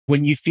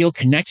When you feel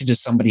connected to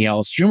somebody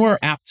else, you're more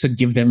apt to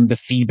give them the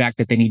feedback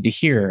that they need to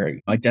hear,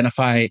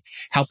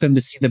 help them to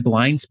see the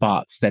blind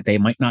spots that they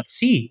might not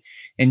see,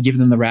 and give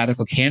them the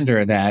radical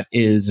candor that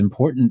is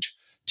important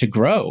to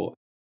grow.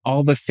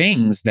 All the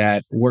things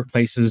that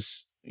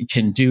workplaces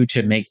can do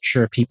to make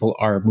sure people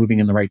are moving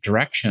in the right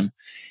direction.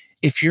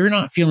 If you're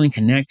not feeling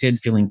connected,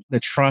 feeling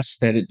the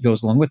trust that it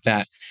goes along with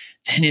that,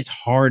 then it's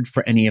hard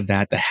for any of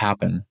that to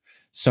happen.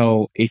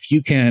 So if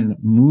you can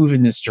move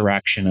in this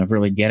direction of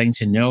really getting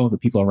to know the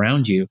people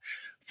around you,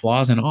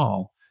 flaws and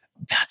all,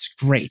 that's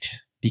great,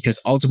 because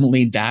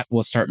ultimately that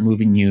will start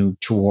moving you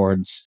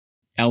towards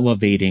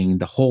elevating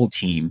the whole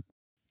team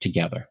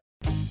together.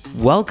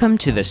 Welcome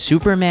to the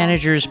Super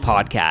Managers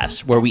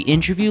Podcast, where we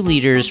interview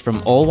leaders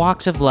from all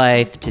walks of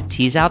life to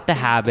tease out the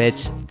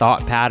habits,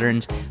 thought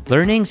patterns,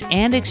 learnings,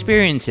 and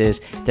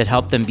experiences that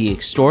help them be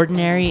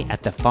extraordinary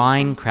at the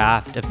fine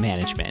craft of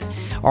management.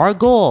 Our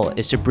goal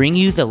is to bring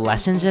you the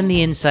lessons and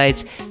the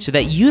insights so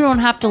that you don't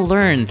have to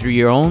learn through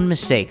your own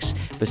mistakes,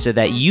 but so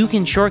that you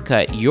can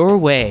shortcut your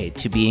way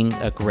to being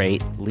a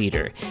great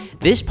leader.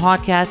 This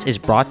podcast is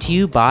brought to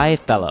you by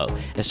Fellow,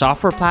 a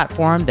software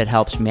platform that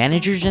helps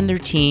managers and their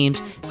teams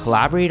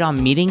collaborate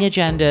on meeting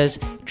agendas,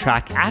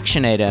 track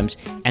action items,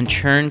 and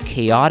turn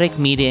chaotic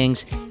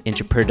meetings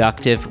into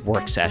productive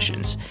work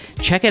sessions.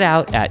 Check it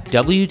out at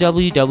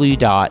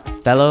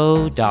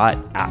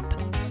www.fellow.app.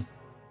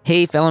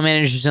 Hey, fellow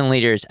managers and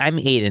leaders, I'm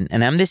Aiden,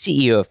 and I'm the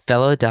CEO of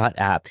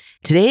Fellow.app.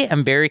 Today,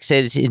 I'm very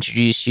excited to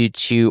introduce you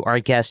to our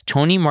guest,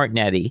 Tony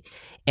Martignetti.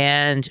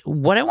 And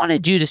what I want to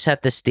do to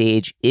set the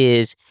stage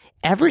is,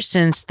 ever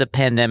since the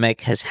pandemic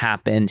has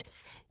happened,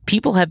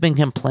 people have been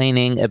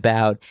complaining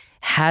about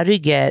how to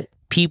get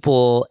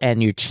people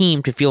and your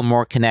team to feel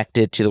more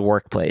connected to the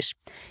workplace.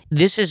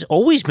 This has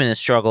always been a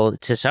struggle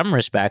to some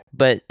respect,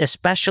 but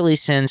especially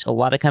since a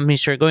lot of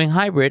companies started going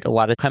hybrid, a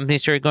lot of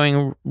companies started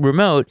going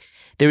remote,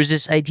 there was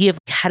this idea of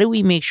how do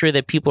we make sure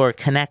that people are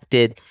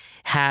connected,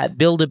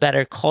 build a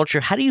better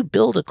culture? How do you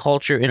build a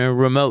culture in a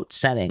remote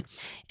setting?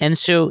 And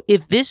so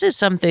if this is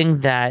something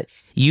that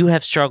you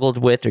have struggled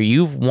with or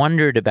you've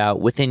wondered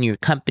about within your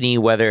company,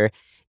 whether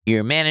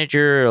you're a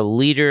manager, a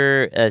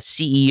leader, a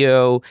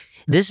CEO,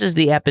 this is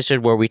the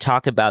episode where we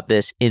talk about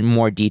this in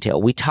more detail.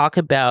 We talk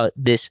about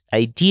this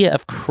idea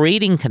of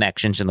creating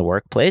connections in the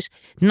workplace,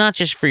 not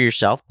just for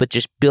yourself, but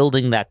just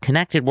building that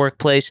connected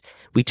workplace.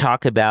 We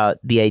talk about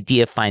the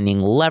idea of finding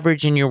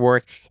leverage in your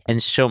work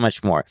and so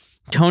much more.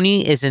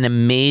 Tony is an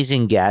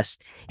amazing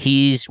guest.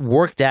 He's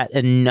worked at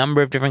a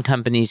number of different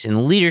companies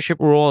in leadership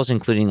roles,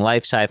 including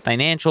LifeSci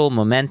Financial,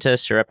 Momenta,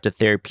 Sarepta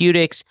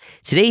Therapeutics.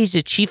 Today, he's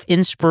the Chief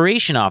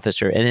Inspiration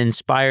Officer at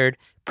Inspired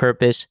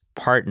Purpose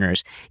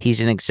Partners.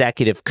 He's an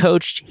executive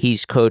coach.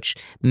 He's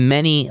coached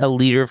many a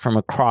leader from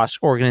across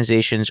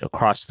organizations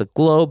across the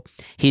globe.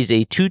 He's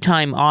a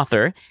two-time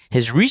author.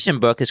 His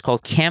recent book is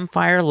called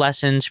Campfire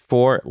Lessons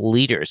for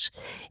Leaders.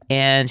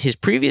 And his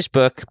previous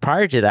book,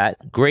 prior to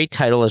that, great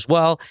title as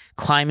well,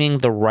 Climbing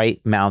the Right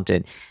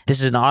Mountain. This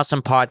is an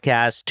awesome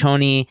podcast.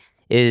 Tony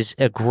is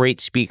a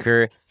great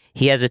speaker.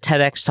 He has a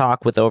TEDx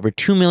talk with over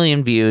 2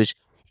 million views.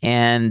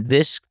 And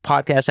this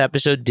podcast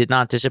episode did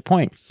not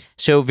disappoint.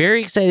 So very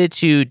excited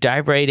to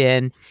dive right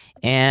in.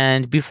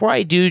 And before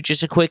I do,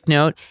 just a quick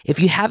note, if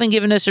you haven't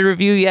given us a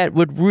review yet,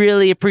 would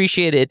really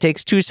appreciate it. It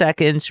takes 2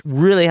 seconds,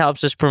 really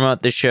helps us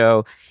promote the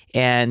show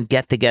and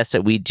get the guests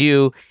that we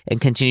do and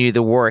continue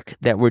the work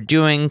that we're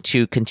doing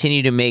to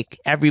continue to make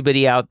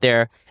everybody out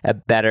there a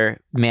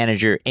better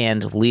manager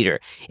and leader.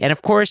 And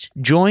of course,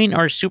 join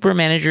our Super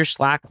Manager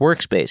Slack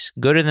workspace.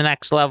 Go to the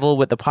next level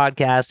with the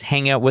podcast,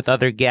 hang out with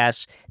other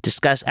guests,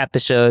 discuss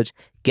episodes,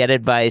 get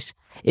advice.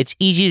 It's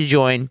easy to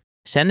join.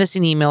 Send us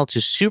an email to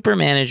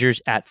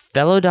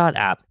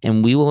supermanagers@fellow.app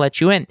and we will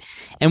let you in.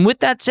 And with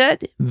that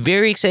said,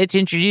 very excited to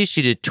introduce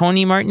you to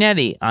Tony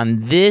Martignetti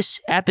on this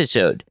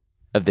episode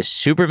of the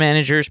Super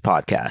Managers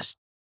Podcast.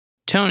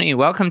 Tony,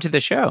 welcome to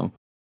the show.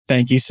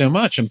 Thank you so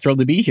much. I'm thrilled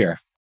to be here.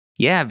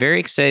 Yeah, very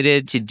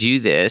excited to do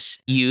this.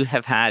 You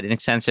have had an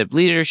extensive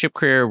leadership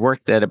career,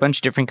 worked at a bunch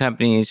of different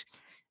companies,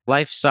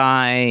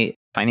 LifeSci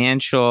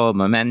Financial,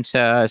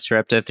 Momenta,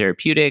 Sarepta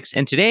Therapeutics,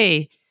 and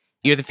today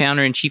you're the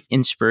founder and chief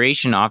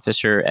inspiration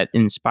officer at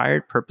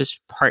Inspired Purpose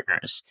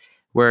Partners,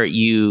 where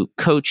you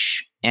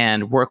coach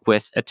and work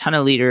with a ton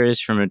of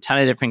leaders from a ton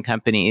of different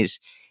companies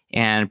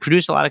and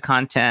produce a lot of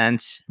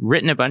content,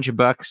 written a bunch of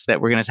books that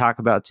we're going to talk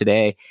about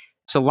today.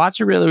 So lots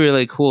of really,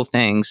 really cool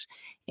things.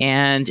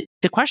 And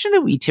the question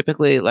that we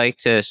typically like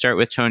to start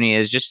with, Tony,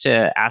 is just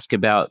to ask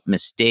about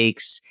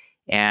mistakes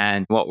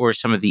and what were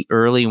some of the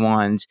early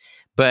ones.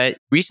 But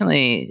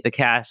recently, the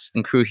cast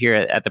and crew here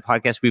at the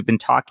podcast, we've been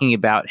talking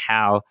about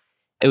how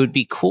it would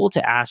be cool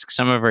to ask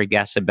some of our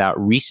guests about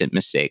recent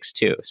mistakes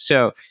too.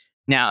 So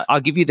now I'll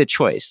give you the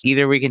choice.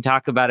 Either we can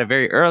talk about a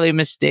very early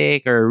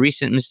mistake or a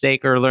recent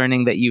mistake or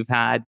learning that you've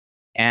had,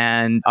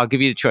 and I'll give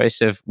you the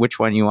choice of which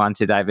one you want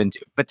to dive into.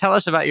 But tell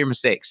us about your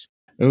mistakes.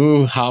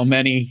 Ooh, how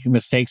many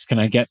mistakes can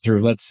I get through?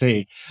 Let's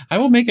see. I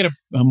will make it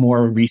a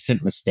more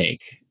recent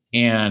mistake.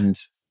 And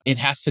it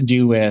has to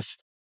do with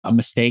a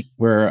mistake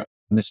where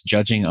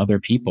misjudging other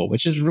people,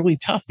 which is really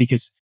tough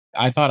because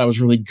I thought I was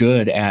really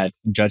good at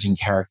judging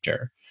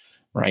character,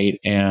 right?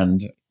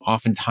 And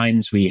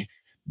oftentimes we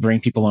bring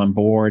people on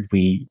board,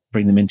 we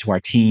bring them into our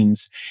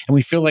teams, and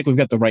we feel like we've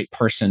got the right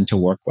person to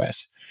work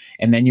with.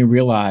 And then you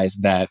realize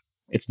that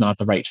it's not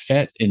the right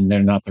fit and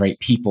they're not the right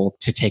people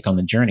to take on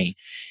the journey.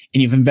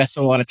 And you've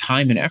invested a lot of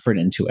time and effort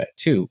into it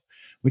too,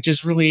 which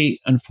is really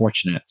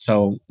unfortunate.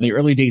 So, the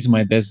early days of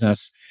my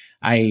business,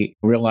 I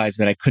realized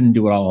that I couldn't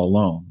do it all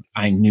alone.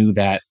 I knew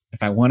that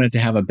if I wanted to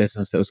have a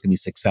business that was going to be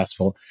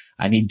successful,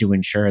 I needed to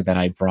ensure that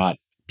I brought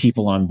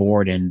people on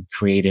board and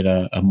created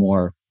a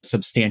more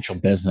substantial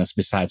business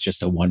besides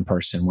just a one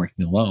person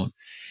working alone.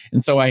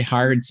 And so I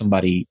hired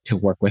somebody to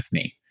work with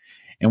me.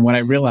 And what I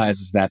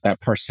realized is that that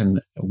person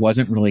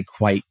wasn't really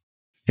quite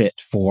fit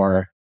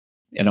for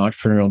an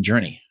entrepreneurial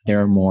journey.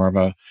 They're more of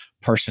a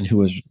person who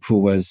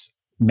was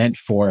meant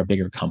for a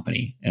bigger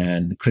company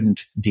and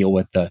couldn't deal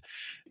with the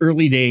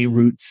early day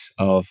roots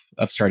of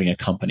starting a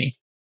company.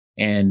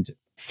 And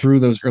through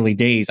those early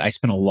days, I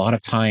spent a lot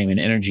of time and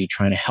energy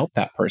trying to help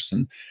that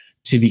person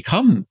to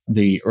become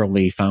the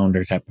early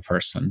founder type of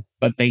person,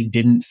 but they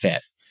didn't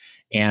fit.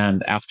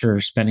 And after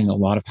spending a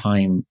lot of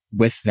time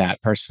with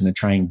that person to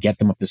try and get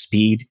them up to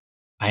speed,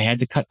 I had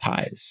to cut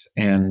ties.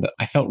 And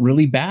I felt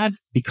really bad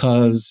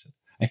because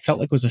I felt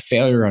like it was a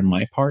failure on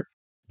my part,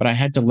 but I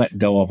had to let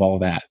go of all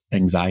that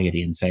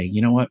anxiety and say,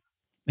 you know what?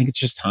 I think it's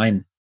just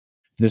time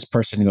for this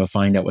person to go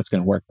find out what's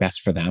going to work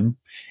best for them.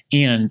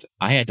 And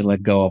I had to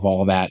let go of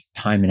all that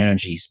time and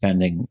energy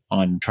spending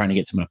on trying to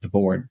get someone up the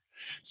board.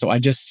 So I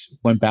just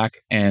went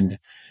back and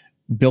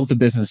built a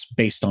business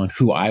based on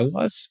who I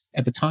was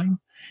at the time,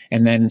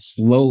 and then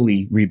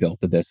slowly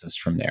rebuilt the business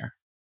from there.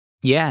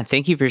 Yeah,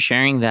 thank you for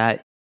sharing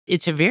that.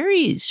 It's a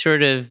very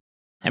sort of,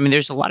 I mean,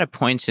 there's a lot of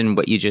points in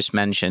what you just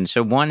mentioned.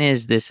 So, one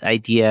is this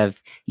idea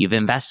of you've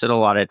invested a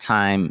lot of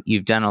time,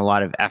 you've done a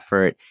lot of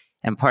effort,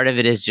 and part of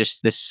it is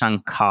just this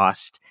sunk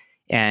cost.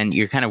 And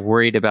you're kind of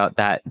worried about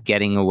that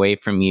getting away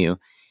from you.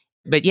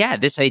 But yeah,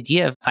 this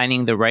idea of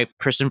finding the right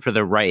person for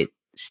the right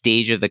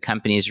stage of the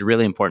company is a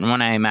really important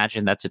one. I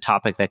imagine that's a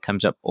topic that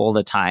comes up all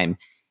the time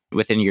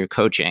within your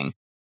coaching.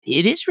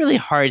 It is really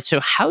hard. So,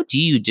 how do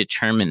you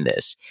determine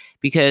this?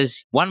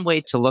 Because one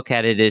way to look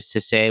at it is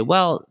to say,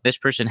 well, this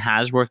person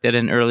has worked at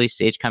an early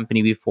stage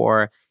company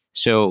before,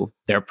 so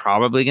they're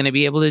probably going to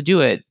be able to do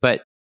it.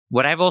 But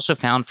what I've also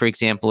found, for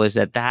example, is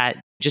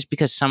that just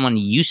because someone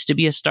used to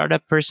be a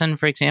startup person,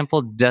 for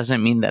example,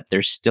 doesn't mean that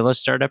they're still a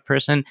startup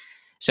person.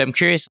 So I'm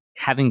curious,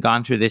 having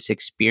gone through this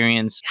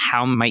experience,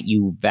 how might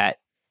you vet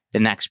the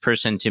next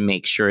person to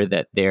make sure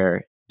that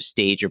they're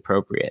stage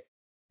appropriate?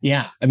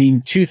 Yeah. I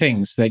mean, two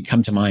things that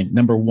come to mind.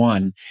 Number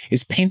one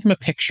is paint them a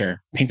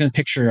picture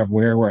of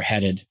where we're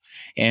headed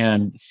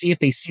and see if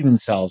they see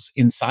themselves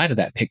inside of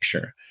that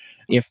picture.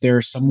 If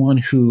there's someone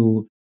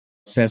who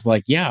says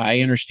like, yeah,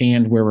 I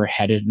understand where we're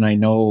headed and I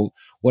know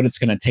what it's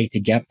going to take to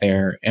get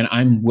there. And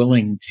I'm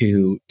willing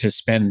to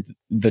spend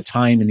the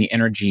time and the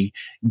energy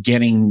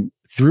getting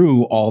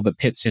through all the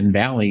pits and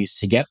valleys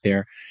to get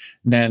there.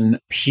 Then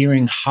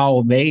hearing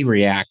how they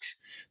react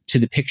to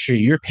the picture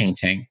you're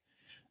painting,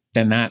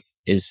 then that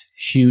is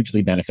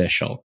hugely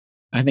beneficial.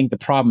 I think the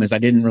problem is I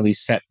didn't really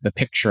set the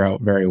picture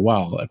out very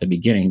well at the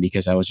beginning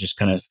because I was just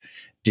kind of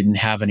didn't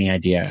have any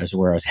idea as to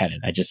where I was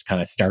headed. I just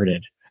kind of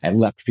started. I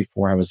left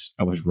before I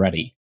was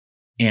ready.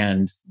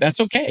 And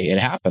that's okay. It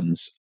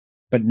happens.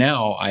 But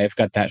now I've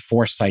got that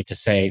foresight to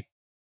say,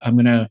 I'm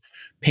going to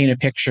paint a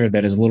picture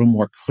that is a little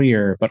more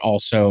clear, but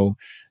also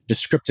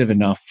descriptive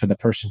enough for the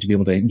person to be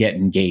able to get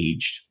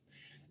engaged.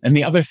 And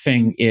the other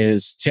thing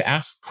is to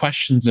ask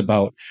questions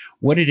about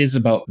what it is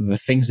about the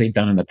things they've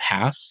done in the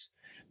past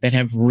that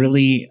have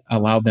really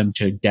allowed them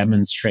to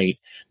demonstrate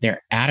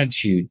their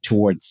attitude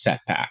towards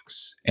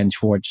setbacks and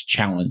towards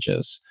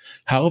challenges.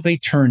 How have they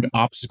turned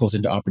obstacles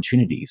into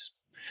opportunities?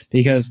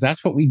 Because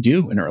that's what we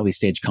do in early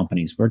stage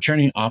companies. We're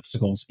turning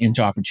obstacles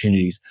into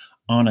opportunities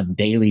on a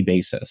daily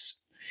basis.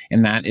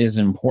 And that is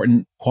an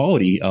important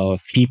quality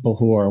of people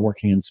who are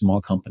working in small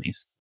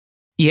companies.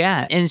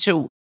 Yeah. And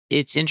so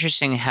it's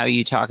interesting how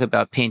you talk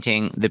about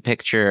painting the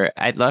picture.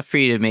 I'd love for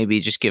you to maybe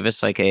just give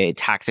us like a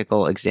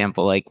tactical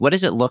example. Like, what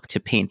does it look to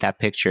paint that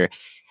picture?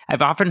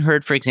 I've often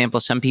heard, for example,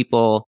 some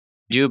people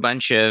do a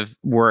bunch of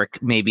work,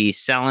 maybe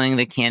selling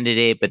the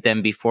candidate, but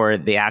then before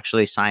they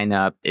actually sign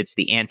up, it's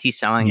the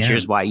anti-selling. Yeah.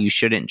 Here's why you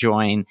shouldn't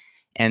join.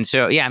 And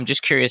so, yeah, I'm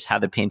just curious how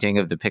the painting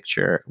of the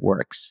picture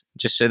works,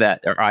 just so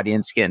that our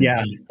audience can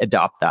Yeah.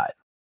 adopt that.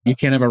 You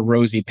can't have a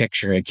rosy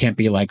picture. It can't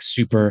be like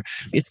super,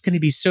 it's going to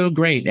be so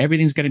great.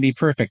 Everything's going to be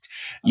perfect.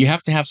 You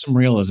have to have some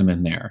realism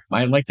in there.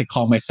 I like to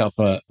call myself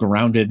a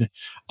grounded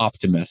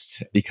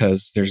optimist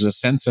because there's a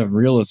sense of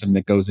realism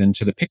that goes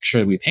into the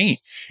picture we paint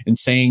and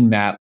saying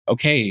that,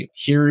 okay,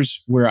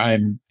 here's where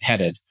I'm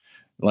headed.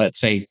 Let's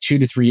say 2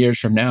 to 3 years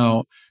from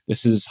now,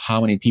 this is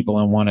how many people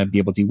I want to be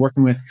able to be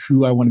working with,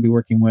 who I want to be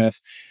working with,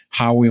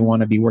 how we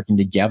want to be working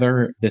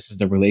together. This is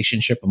the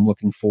relationship I'm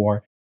looking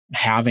for.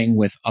 having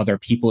with other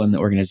people in the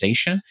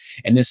organization.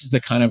 And this is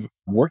the kind of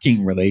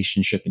working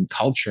relationship and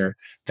culture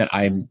that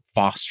I'm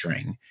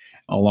fostering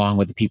along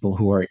with the people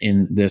who are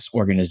in this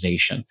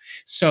organization.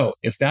 So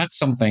if that's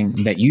something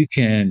that you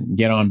can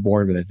get on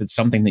board with, if it's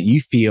something that you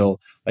feel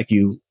like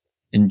you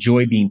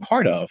enjoy being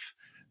part of,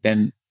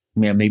 then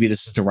maybe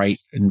this is the right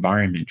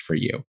environment for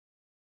you.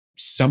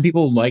 Some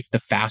people like the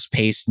fast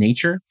paced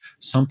nature.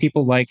 Some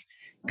people like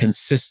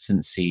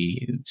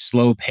consistency,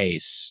 slow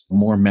pace,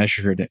 more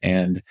measured,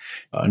 and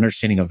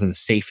understanding of the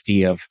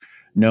safety of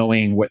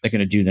knowing what they're going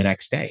to do the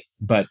next day.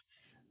 But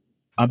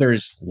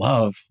others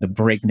love the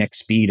breakneck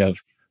speed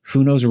of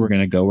who knows where we're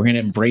going to go. We're going to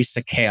embrace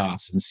the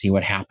chaos and see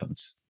what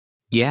happens.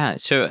 Yeah,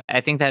 so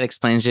I think that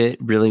explains it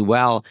really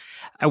well.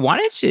 I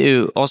wanted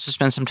to also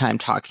spend some time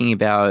talking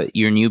about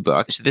your new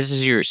book. So, this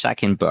is your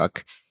second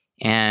book,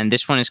 and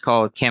this one is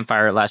called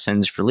Campfire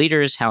Lessons for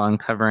Leaders: How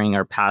Uncovering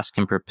Our Past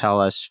Can Propel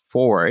Us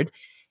Forward.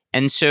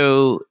 And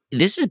so,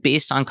 this is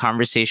based on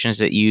conversations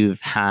that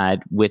you've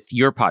had with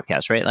your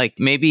podcast, right? Like,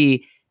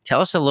 maybe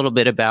tell us a little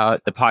bit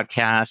about the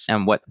podcast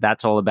and what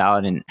that's all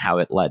about and how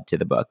it led to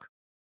the book.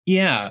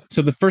 Yeah.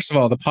 So first of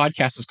all, the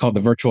podcast is called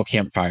The Virtual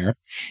Campfire.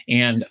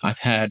 And I've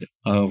had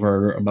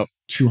over about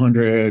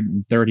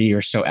 230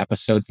 or so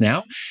episodes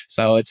now.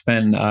 So it's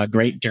been a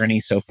great journey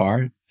so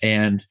far.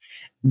 And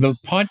the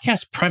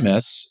podcast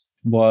premise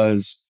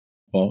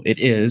it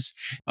is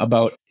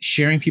about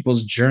sharing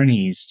people's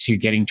journeys to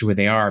getting to where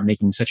they are,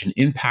 making such an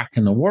impact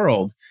in the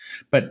world,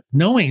 but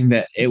knowing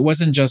that it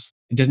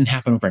didn't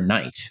happen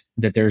overnight,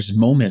 that there's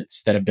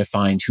moments that have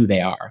defined who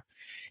they are.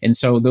 And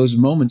so those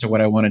moments are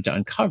what I wanted to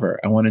uncover.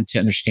 I wanted to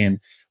understand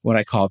what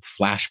I called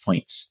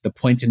flashpoints, the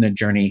points in their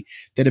journey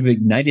that have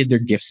ignited their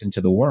gifts into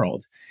the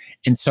world.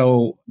 And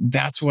so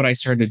that's what I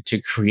started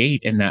to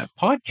create in that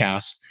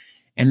podcast.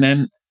 And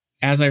then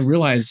as I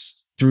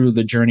realized through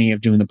the journey of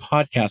doing the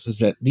podcast is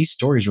that these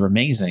stories were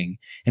amazing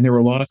and there were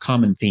a lot of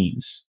common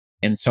themes.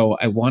 And so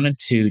I wanted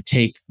to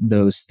take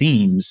those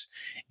themes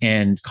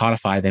and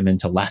codify them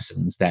into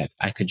lessons that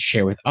I could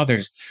share with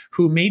others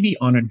who may be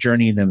on a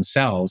journey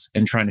themselves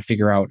and trying to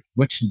figure out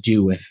what to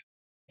do with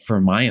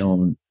for my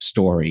own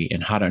story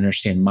and how to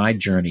understand my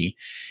journey.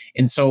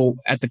 And so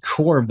at the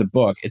core of the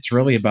book, it's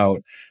really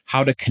about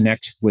how to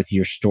connect with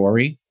your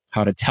story,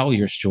 how to tell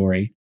your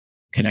story,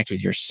 connect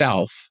with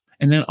yourself,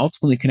 and then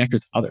ultimately connect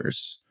with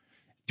others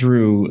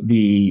through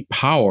the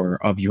power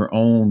of your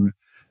own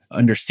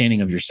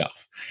understanding of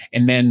yourself.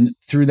 And then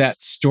through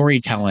that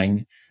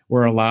storytelling,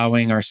 we're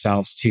allowing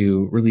ourselves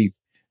to really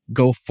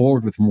go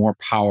forward with more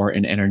power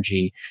and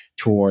energy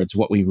towards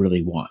what we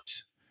really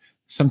want.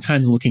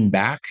 Sometimes looking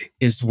back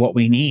is what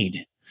we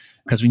need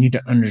because we need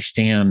to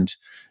understand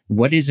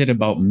what is it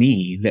about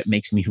me that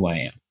makes me who I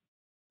am,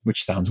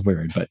 which sounds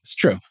weird, but it's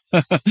true.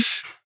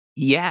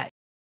 Yeah.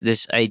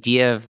 This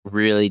idea of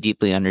really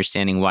deeply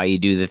understanding why you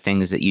do the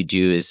things that you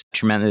do is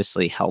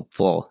tremendously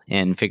helpful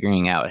in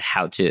figuring out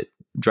how to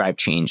drive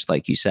change,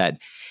 like you said.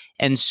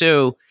 And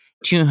so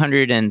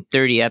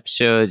 230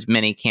 episodes,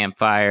 many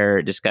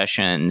campfire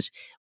discussions.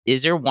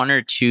 Is there one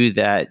or two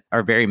that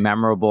are very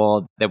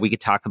memorable that we could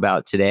talk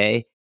about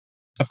today?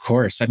 Of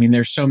course. I mean,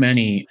 there's so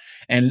many.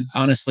 And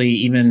honestly,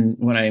 even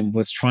when I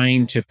was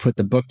trying to put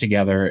the book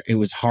together, it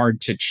was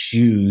hard to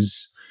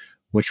choose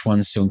which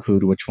ones to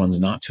include, which ones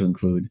not to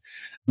include.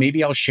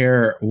 Maybe I'll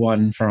share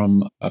one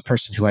from a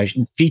person who I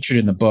featured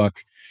in the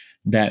book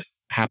that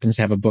happens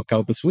to have a book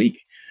out this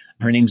week.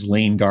 Her name's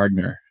Lane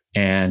Gardner.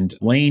 And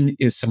Lane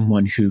is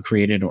someone who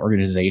created an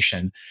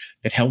organization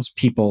that helps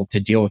people to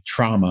deal with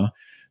trauma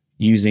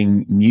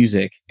using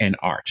music and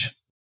art.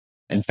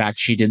 In fact,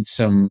 she did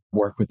some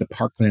work with the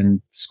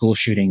Parkland school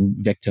shooting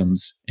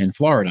victims in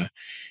Florida.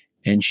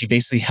 And she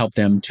basically helped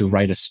them to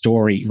write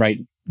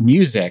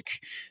music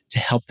to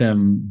help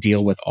them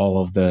deal with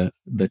all of the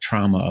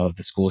trauma of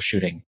the school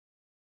shooting.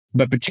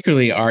 But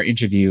particularly our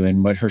interview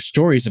and what her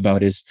story is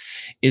about is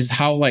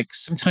how like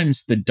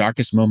sometimes the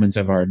darkest moments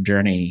of our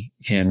journey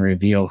can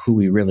reveal who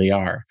we really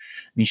are.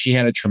 I mean, she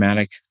had a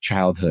traumatic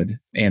childhood,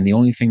 and the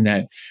only thing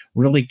that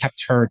really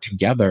kept her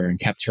together and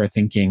kept her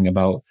thinking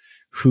about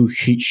who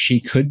she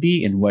could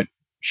be and what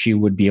she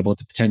would be able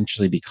to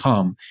potentially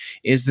become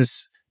is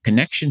this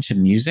connection to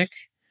music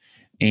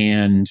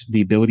and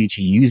the ability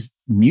to use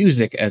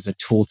music as a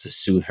tool to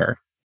soothe her.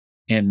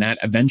 And that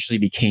eventually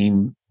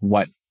became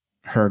what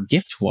her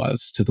gift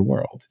was to the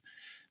world.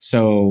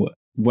 So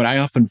what I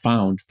often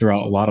found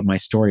throughout a lot of my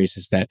stories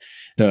is that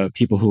the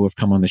people who have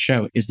come on the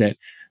show is that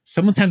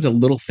sometimes the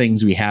little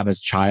things we have as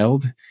a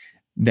child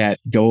that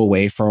go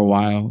away for a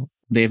while,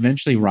 they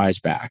eventually rise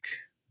back.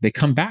 They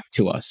come back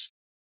to us.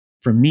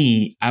 For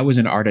me, I was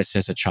an artist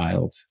as a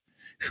child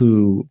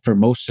who, for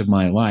most of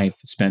my life,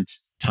 spent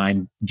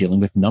time dealing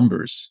with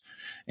numbers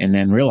and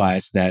then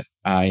realized that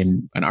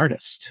I'm an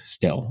artist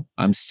still.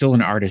 I'm still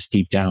an artist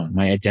deep down.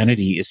 My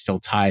identity is still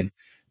tied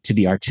to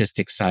the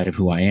artistic side of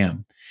who I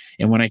am.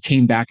 And when I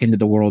came back into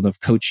the world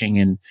of coaching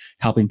and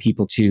helping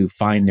people to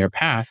find their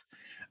path,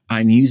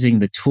 I'm using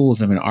the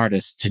tools of an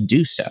artist to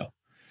do so,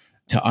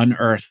 to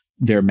unearth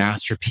their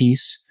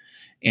masterpiece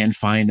and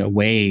find a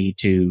way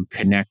to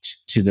connect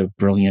to the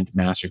brilliant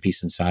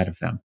masterpiece inside of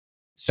them.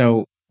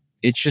 So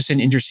it's just an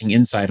interesting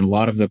insight. A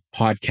lot of the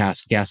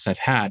podcast guests I've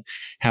had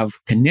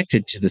have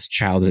connected to this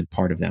childhood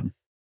part of them.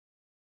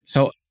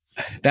 So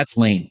that's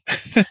lame.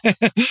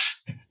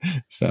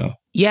 So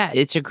Yeah,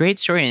 it's a great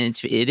story, and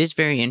it is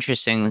very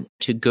interesting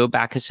to go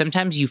back because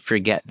sometimes you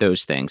forget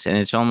those things, and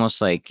it's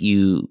almost like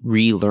you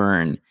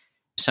relearn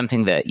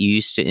something that you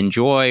used to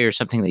enjoy or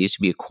something that used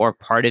to be a core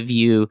part of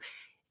you.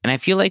 And I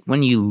feel like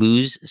when you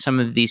lose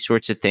some of these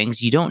sorts of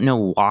things, you don't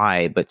know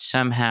why, but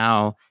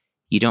somehow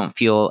you don't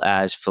feel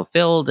as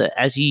fulfilled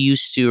as you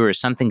used to, or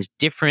something's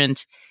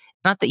different.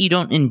 Not that you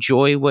don't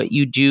enjoy what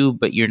you do,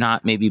 but you're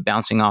not maybe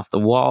bouncing off the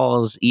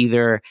walls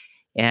either.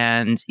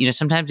 And,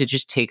 sometimes it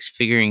just takes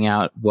figuring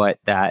out what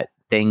that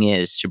thing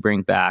is to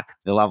bring back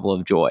the level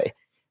of joy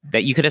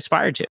that you could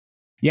aspire to.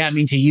 yeah, I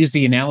mean, to use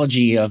the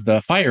analogy of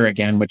the fire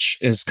again, which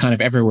is kind of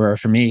everywhere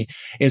for me,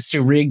 is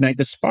to reignite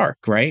the spark,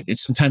 right?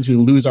 It's sometimes we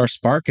lose our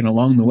spark, and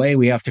along the way,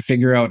 we have to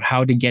figure out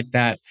how to get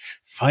that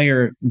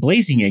fire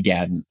blazing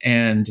again.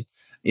 And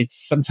it's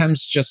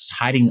sometimes just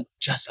hiding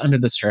just under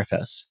the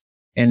surface.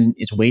 And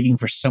it's waiting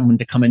for someone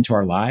to come into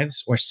our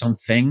lives or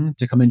something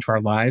to come into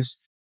our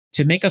lives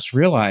to make us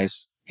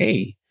realize,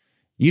 hey,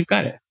 you've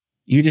got it.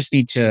 You just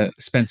need to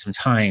spend some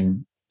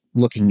time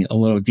looking a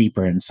little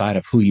deeper inside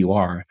of who you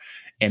are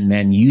and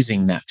then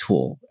using that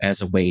tool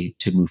as a way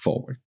to move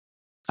forward.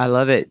 I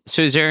love it.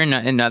 So, is there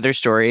another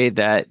story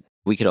that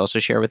we could also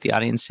share with the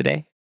audience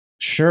today?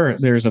 Sure,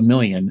 there's a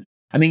million.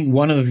 I mean,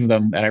 one of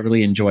them that I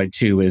really enjoyed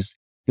too is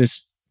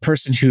this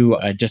person who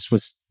I just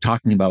was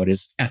talking about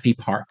is Effie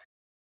Park.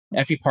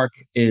 Effie Park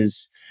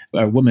is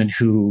a woman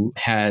who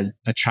had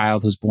a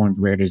child who's born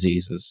with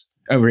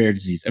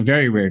a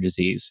very rare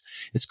disease.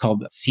 It's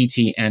called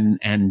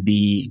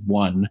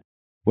CTNNB1,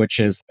 which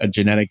is a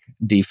genetic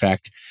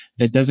defect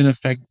that doesn't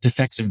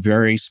affects a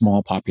very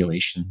small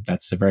population.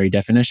 That's the very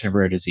definition of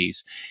rare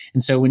disease.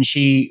 And so when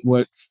she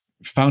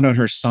found out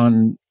her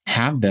son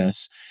had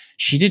this,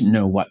 she didn't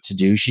know what to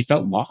do. She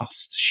felt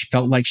lost. She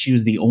felt like she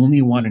was the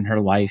only one in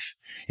her life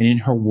and in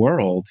her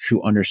world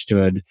who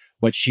understood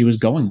what she was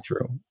going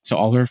through. So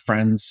all her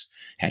friends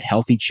had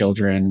healthy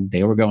children.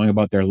 They were going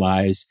about their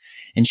lives,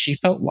 and she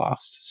felt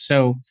lost.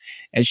 So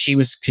as she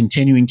was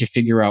continuing to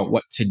figure out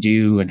what to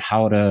do and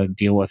how to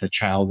deal with a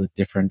child with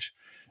different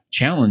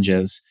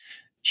challenges,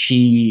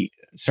 she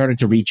started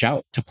to reach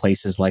out to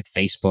places like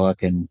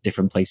Facebook and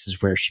different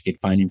places where she could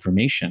find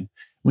information.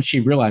 When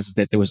she realized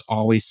that there was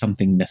always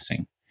something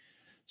missing.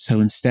 So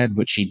instead,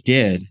 what she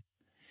did,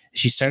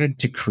 she started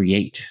to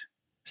create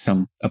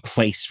a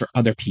place for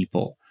other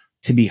people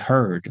to be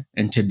heard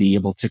and to be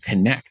able to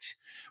connect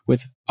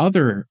with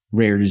other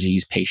rare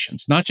disease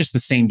patients, not just the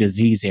same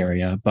disease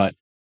area, but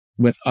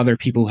with other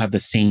people who have the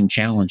same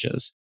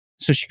challenges.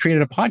 So she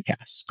created a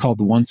podcast called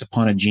Once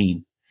Upon a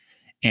Gene.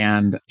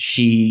 And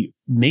she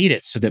made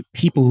it so that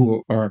people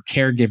who are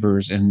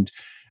caregivers and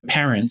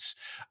parents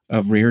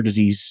of rare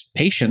disease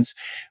patients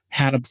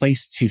had a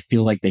place to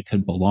feel like they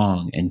could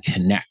belong and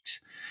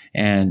connect.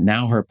 And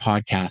now her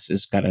podcast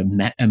has got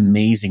an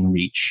amazing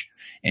reach,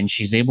 and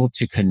she's able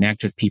to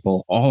connect with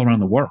people all around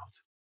the world.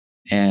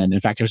 And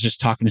in fact, I was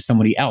just talking to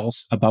somebody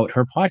else about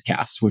her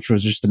podcast, which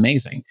was just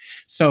amazing.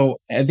 So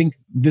I think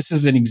this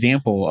is an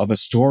example of a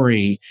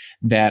story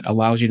that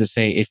allows you to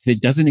say, if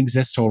it doesn't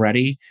exist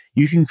already,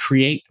 you can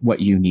create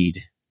what you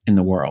need in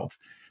the world.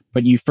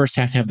 But you first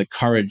have to have the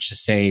courage to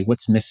say,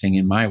 what's missing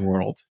in my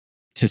world?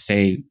 To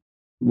say,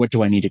 what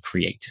do I need to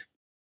create?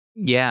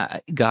 Yeah,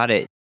 got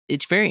it.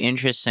 It's very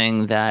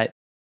interesting that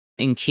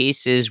in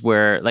cases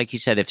where, like you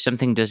said, if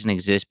something doesn't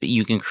exist, but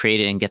you can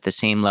create it and get the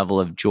same level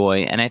of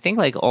joy. And I think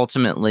like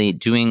ultimately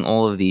doing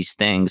all of these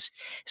things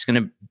is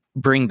going to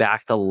bring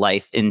back the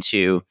life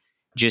into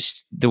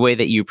just the way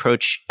that you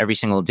approach every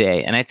single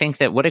day. And I think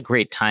that what a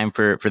great time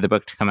for the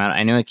book to come out.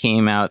 I know it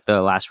came out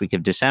the last week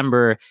of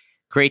December.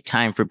 Great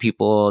time for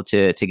people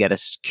to get a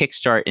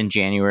kickstart in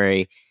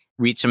January,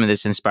 read some of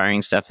this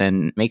inspiring stuff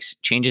and make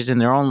changes in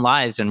their own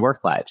lives and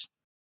work lives.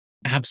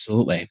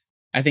 Absolutely.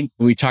 I think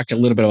we talked a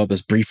little bit about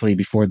this briefly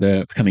before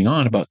the coming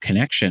on about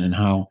connection and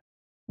how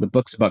the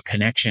book's about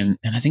connection.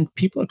 And I think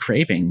people are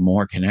craving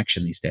more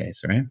connection these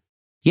days, right?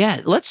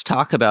 Yeah, let's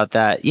talk about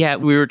that. Yeah,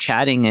 we were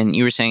chatting and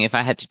you were saying if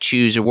I had to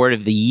choose a word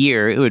of the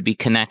year, it would be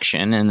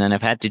connection. And then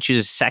if I had to choose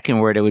a second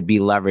word, it would be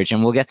leverage.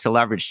 And we'll get to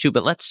leverage too.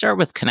 But let's start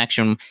with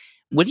connection.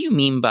 What do you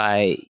mean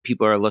by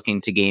people are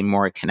looking to gain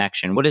more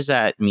connection? What does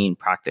that mean,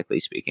 practically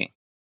speaking?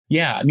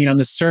 Yeah. I mean, on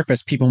the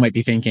surface, people might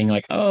be thinking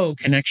like, oh,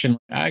 connection.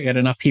 I got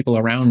enough people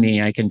around me.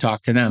 I can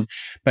talk to them.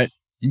 But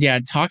yeah,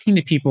 talking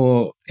to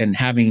people and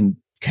having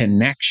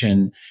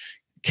connection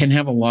can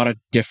have a lot of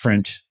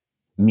different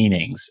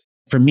meanings.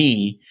 For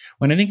me,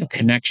 when I think of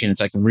connection,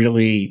 it's like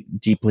really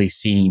deeply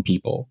seeing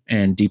people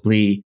and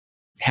deeply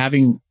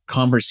having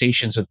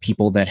conversations with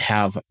people that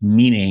have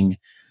meaning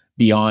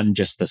beyond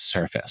just the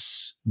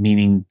surface,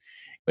 meaning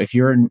If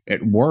you're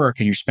at work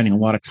and you're spending a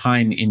lot of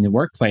time in the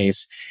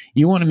workplace,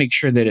 you want to make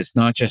sure that it's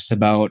not just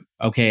about,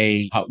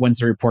 okay, when's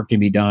the report going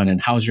to be done and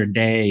how's your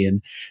day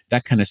and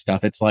that kind of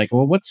stuff. It's like,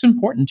 well, what's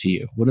important to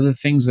you? What are the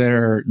things that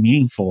are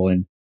meaningful?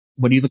 And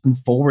what are you looking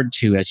forward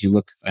to as you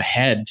look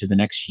ahead to the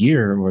next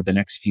year or the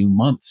next few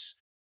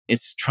months?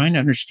 It's trying to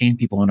understand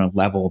people on a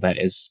level that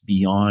is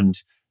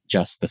beyond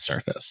just the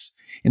surface.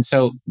 And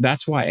so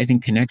that's why I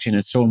think connection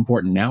is so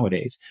important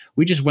nowadays.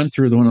 We just went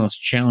through one of those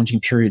challenging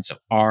periods of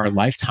our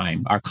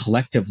lifetime, our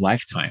collective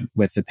lifetime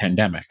with the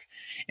pandemic.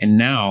 And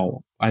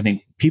now I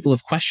think people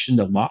have questioned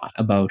a lot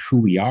about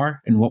who we are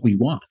and what we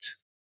want.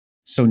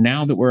 So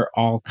now that we're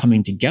all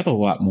coming together a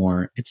lot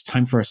more, it's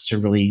time for us to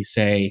really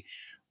say,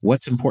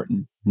 what's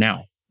important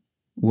now?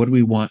 What do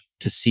we want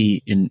to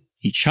see in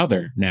each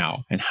other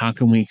now? And how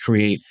can we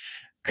create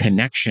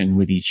connection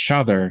with each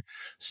other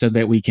so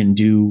that we can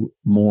do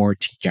more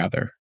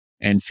together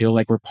and feel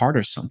like we're part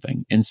of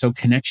something? And so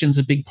connection's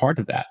a big part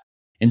of that.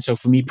 And so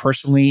for me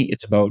personally,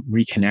 it's about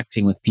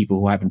reconnecting with people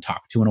who I haven't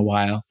talked to in a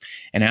while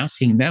and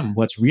asking them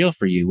what's real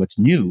for you, what's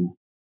new,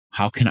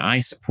 how can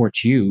I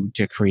support you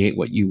to create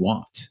what you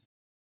want?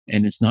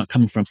 And it's not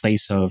coming from a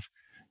place of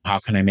how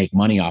can I make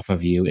money off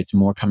of you? It's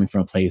more coming from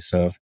a place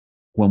of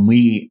when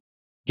we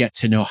get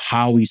to know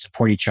how we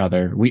support each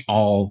other, we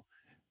all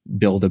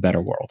build a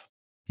better world.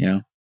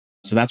 Yeah.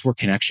 So that's where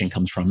connection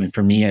comes from. And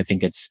for me, I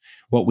think it's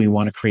what we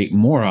want to create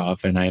more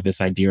of. And I have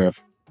this idea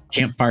of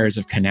campfires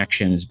of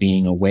connection as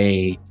being a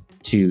way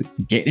to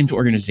get into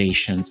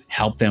organizations,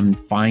 help them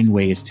find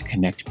ways to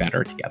connect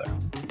better together.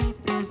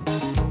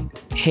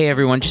 Hey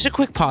everyone, just a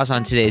quick pause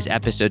on today's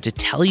episode to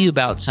tell you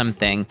about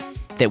something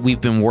that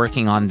we've been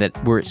working on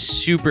that we're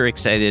super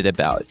excited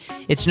about.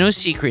 It's no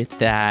secret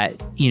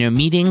that,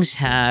 meetings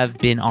have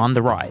been on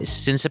the rise.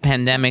 Since the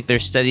pandemic,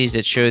 there's studies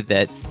that show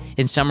that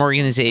in some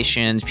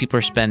organizations, people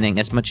are spending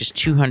as much as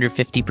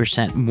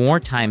 250% more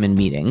time in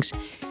meetings.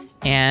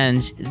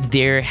 And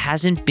there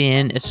hasn't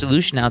been a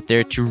solution out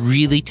there to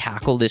really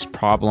tackle this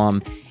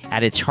problem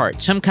at its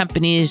heart. Some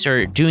companies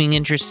are doing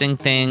interesting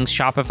things.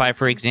 Shopify,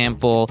 for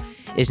example,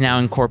 is now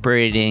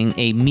incorporating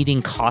a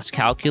meeting cost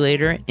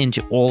calculator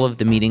into all of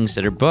the meetings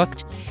that are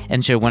booked.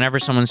 And so whenever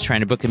someone's trying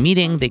to book a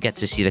meeting, they get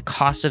to see the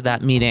cost of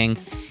that meeting.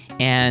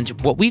 And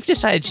what we've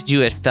decided to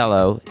do at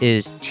Fellow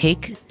is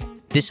take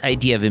this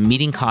idea of a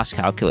meeting cost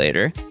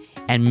calculator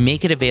and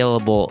make it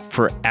available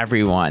for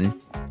everyone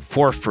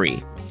for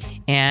free.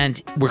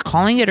 And we're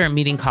calling it our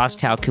meeting cost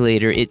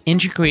calculator. It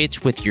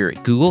integrates with your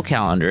Google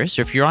Calendar.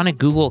 So if you're on a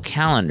Google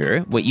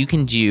Calendar, what you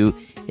can do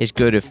is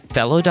go to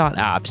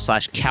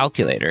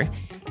fellow.app/calculator.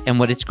 And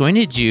what it's going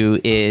to do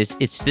is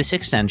it's this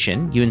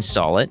extension. You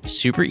install it,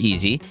 super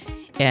easy.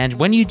 And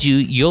when you do,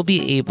 you'll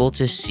be able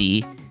to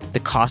see the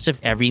cost of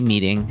every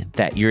meeting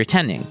that you're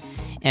attending.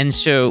 And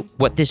so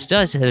what this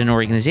does at an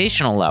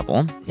organizational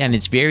level, and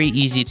it's very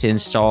easy to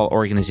install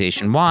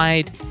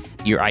organization-wide,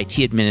 your IT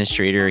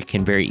administrator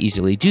can very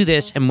easily do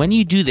this. And when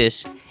you do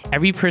this,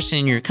 every person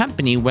in your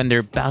company, when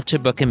they're about to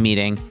book a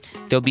meeting,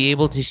 they'll be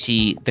able to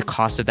see the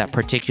cost of that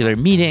particular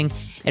meeting.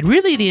 And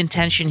really the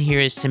intention here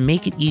is to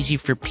make it easy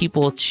for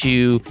people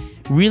to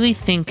really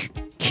think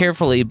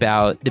carefully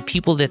about the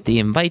people that they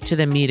invite to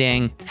the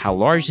meeting, how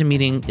large the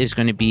meeting is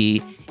going to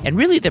be, and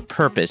really the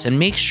purpose, and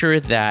make sure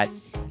that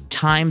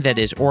time that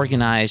is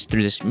organized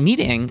through this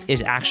meeting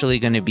is actually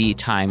going to be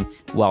time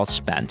well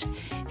spent.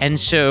 And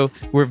so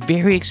we're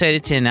very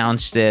excited to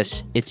announce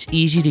this. It's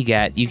easy to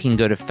get. You can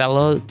go to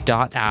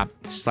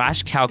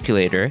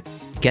fellow.app/calculator,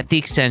 get the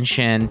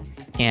extension,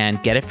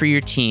 and get it for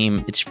your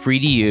team. It's free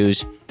to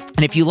use.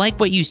 And if you like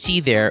what you see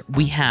there,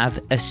 we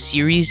have a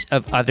series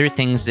of other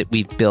things that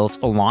we've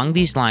built along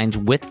these lines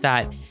with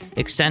that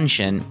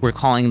extension. We're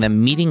calling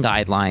them meeting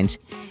guidelines.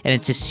 And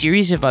it's a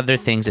series of other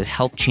things that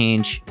help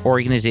change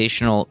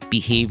organizational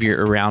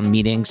behavior around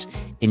meetings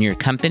in your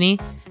company.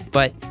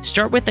 But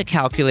start with the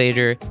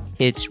calculator.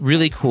 It's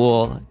really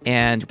cool.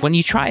 And when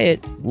you try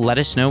it, let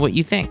us know what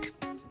you think.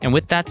 And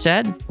with that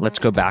said, let's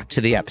go back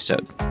to the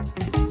episode.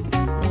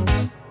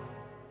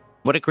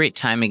 What a great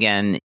time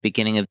again,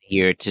 beginning of the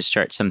year, to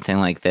start something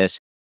like this.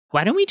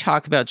 Why don't we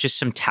talk about just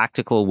some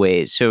tactical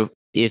ways? So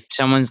if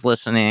someone's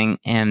listening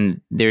and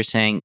they're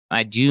saying,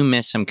 I do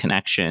miss some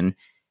connection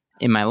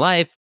in my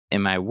life,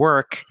 in my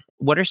work,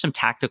 what are some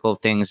tactical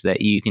things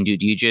that you can do?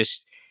 Do you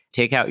just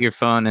take out your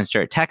phone and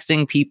start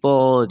texting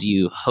people? Do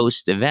you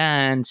host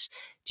events?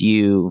 Do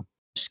you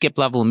skip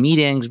level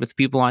meetings with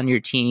people on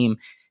your team?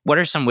 What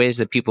are some ways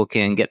that people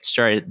can get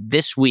started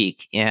this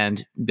week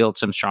and build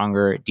some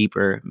stronger,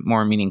 deeper,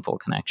 more meaningful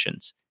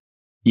connections?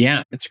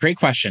 Yeah, it's a great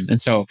question. And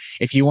so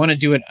if you want to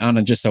do it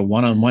on just a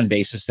one-on-one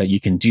basis, that you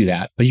can do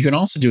that, but you can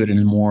also do it in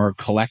a more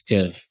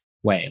collective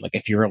way. Like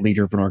if you're a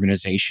leader of an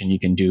organization, you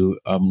can do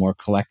a more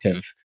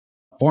collective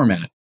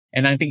format.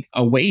 And I think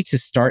a way to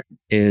start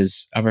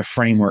is of a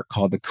framework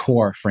called the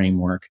CORE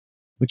framework,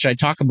 which I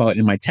talk about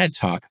in my TED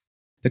Talk.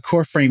 The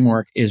CORE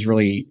framework is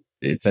really,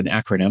 it's an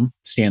acronym,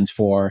 stands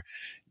for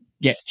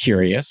Get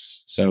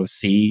Curious. So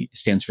C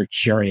stands for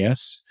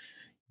curious.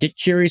 Get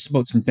curious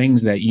about some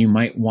things that you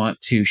might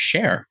want to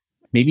share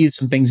Maybe it's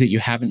some things that you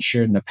haven't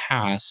shared in the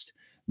past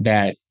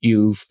that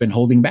you've been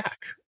holding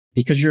back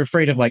because you're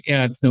afraid of like,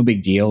 yeah, it's no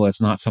big deal.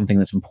 It's not something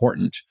that's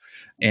important.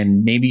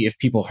 And maybe if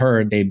people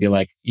heard, they'd be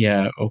like,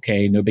 yeah,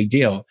 okay, no big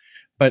deal.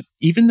 But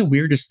even the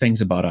weirdest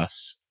things about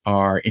us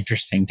are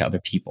interesting to other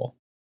people,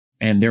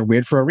 and they're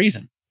weird for a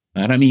reason.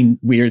 And I mean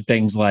weird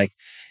things like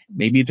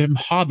maybe them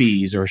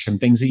hobbies or some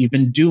things that you've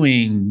been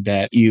doing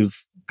that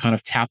you've kind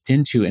of tapped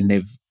into and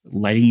they've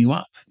lighting you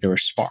up. They're a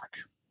spark.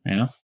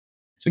 Yeah.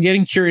 So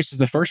getting curious is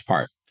the first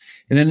part.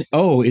 And then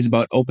O is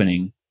about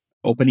opening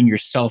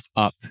yourself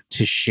up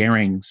to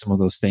sharing some of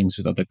those things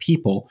with other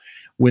people,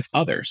 with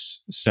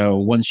others. So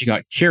once you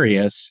got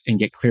curious and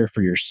get clear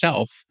for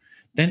yourself,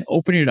 then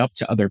open it up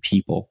to other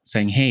people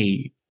saying,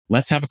 hey,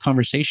 let's have a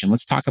conversation.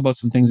 Let's talk about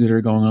some things that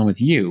are going on with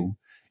you.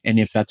 And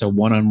if that's a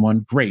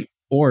one-on-one, great.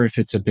 Or if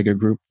it's a bigger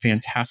group,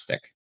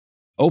 fantastic.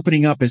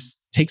 Opening up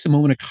takes a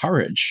moment of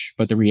courage,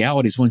 but the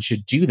reality is once you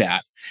do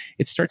that,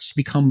 it starts to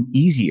become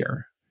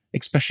easier,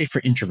 especially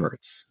for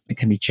introverts. It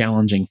can be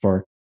challenging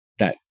for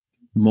that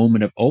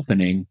moment of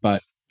opening,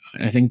 but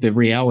I think the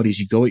reality is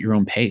you go at your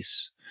own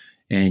pace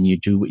and you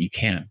do what you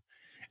can.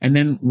 And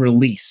then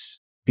release.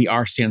 The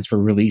R stands for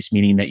release,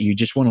 meaning that you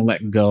just want to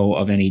let go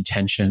of any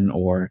tension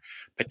or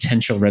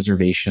potential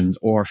reservations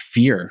or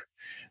fear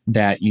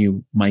that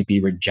you might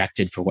be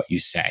rejected for what you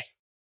say,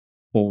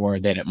 or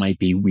that it might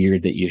be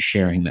weird that you're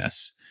sharing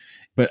this.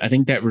 But I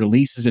think that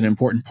release is an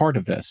important part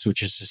of this,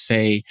 which is to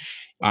say,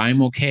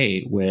 I'm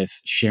okay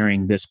with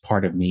sharing this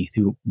part of me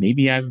who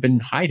maybe I've been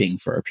hiding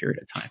for a period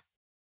of time.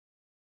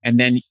 And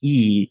then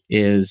E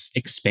is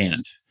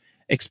expand.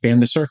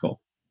 Expand the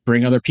circle.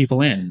 Bring other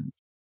people in.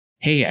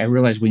 Hey, I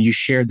realized when you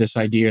shared this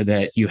idea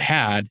that you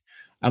had,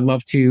 I'd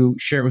love to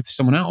share it with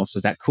someone else.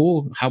 Is that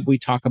cool? How about we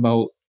talk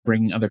about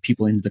bringing other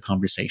people into the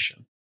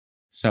conversation?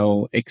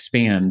 So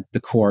expand, the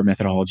core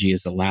methodology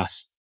is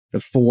the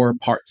four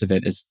parts of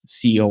it is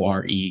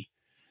CORE,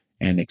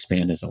 and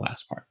expand is the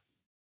last part.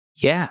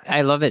 Yeah,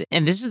 I love it.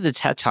 And this is the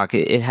TED Talk.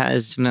 It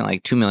has something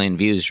like 2 million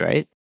views,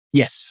 right?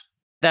 Yes.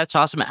 That's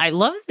awesome. I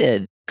love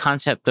the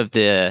concept of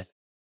the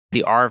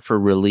R for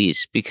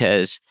release,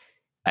 because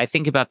I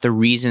think about the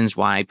reasons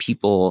why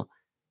people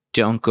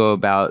don't go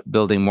about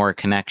building more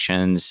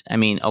connections. I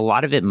mean, a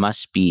lot of it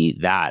must be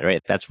that,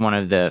 right? That's one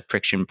of the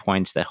friction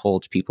points that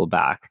holds people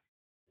back.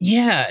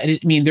 Yeah. I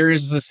mean, there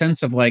is a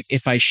sense of like,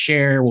 if I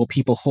share, will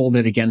people hold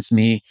it against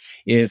me?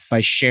 If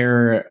I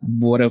share,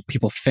 what do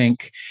people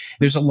think?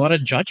 There's a lot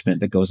of judgment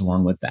that goes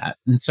along with that.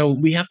 And so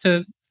we have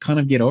to kind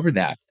of get over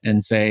that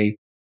and say,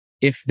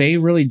 if they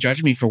really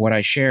judge me for what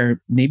I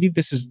share, maybe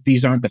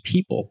these aren't the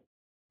people.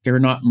 They're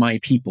not my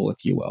people,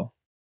 if you will.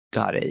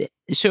 Got it.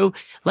 So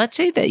let's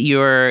say that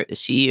you're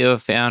CEO,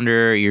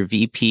 founder, you're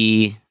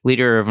VP,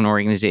 leader of an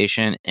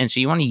organization. And so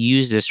you want to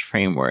use this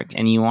framework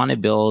and you want to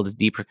build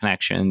deeper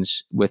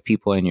connections with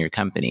people in your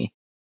company.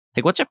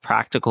 Like, what's a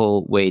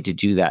practical way to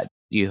do that?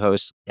 Do you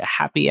host a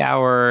happy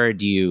hour?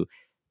 Do you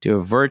do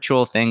a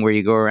virtual thing where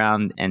you go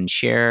around and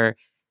share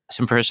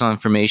some personal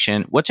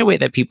information? What's a way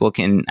that people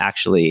can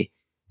actually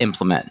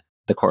implement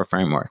the core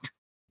framework?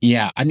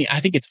 Yeah, I mean,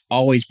 I think it's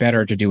always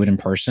better to do it in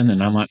person.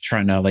 And I'm not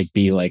trying to like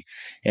be like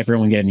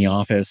everyone get in the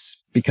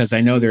office, because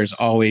I know there's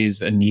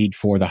always a need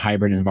for the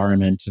hybrid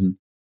environment and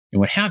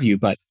what have you.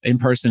 But in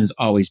person is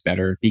always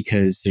better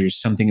because there's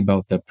something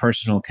about the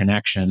personal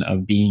connection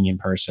of being in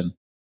person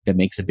that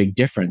makes a big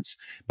difference.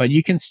 But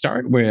you can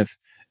start with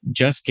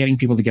just getting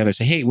people together.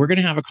 Say, hey, we're going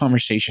to have a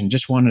conversation.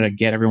 Just wanted to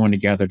get everyone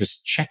together,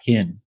 just check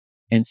in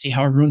and see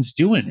how everyone's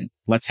doing.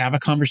 Let's have a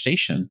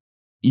conversation.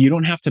 You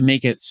don't have to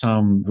make it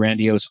some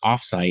grandiose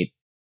offsite.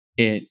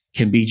 It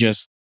can be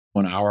just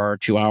 1 hour or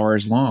 2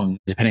 hours long,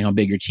 depending how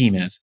big your team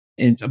is.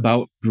 It's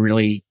about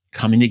really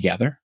coming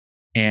together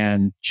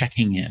and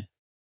checking in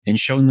and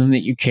showing them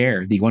that you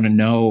care, that you want to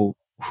know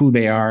who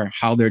they are,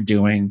 how they're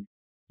doing.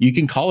 You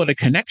can call it a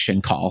connection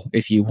call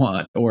if you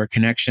want, or a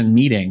connection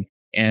meeting.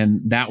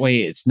 And that way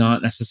it's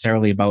not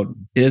necessarily about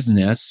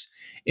business.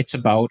 It's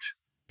about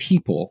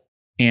people.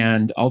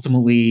 And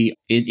ultimately,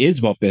 it is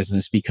about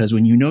business, because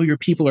when you know your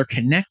people are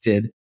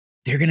connected,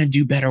 they're going to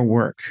do better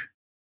work.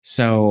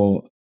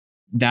 So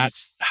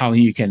that's how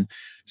you can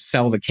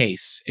sell the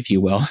case, if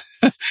you will,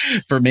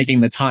 for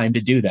making the time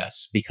to do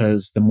this.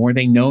 Because the more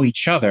they know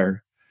each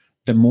other,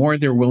 the more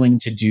they're willing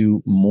to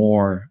do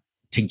more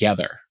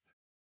together.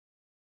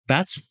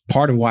 That's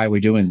part of why we're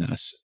doing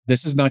this.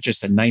 This is not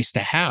just a nice to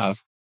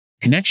have.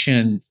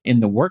 Connection in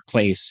the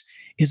workplace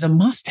is a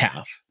must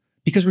have,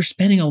 because we're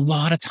spending a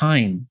lot of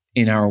time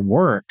in our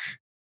work.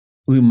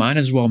 We might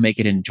as well make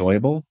it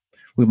enjoyable.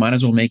 We might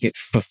as well make it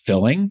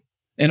fulfilling,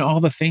 and all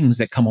the things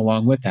that come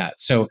along with that.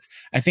 So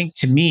I think,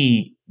 to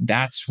me,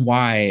 that's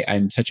why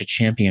I'm such a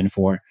champion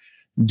for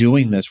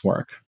doing this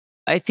work.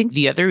 I think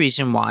the other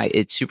reason why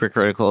it's super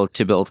critical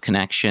to build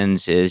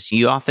connections is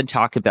you often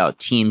talk about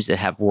teams that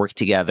have worked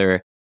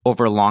together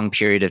over a long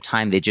period of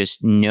time. They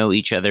just know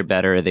each other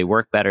better. They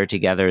work better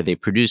together. They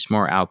produce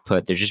more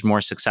output. They're just more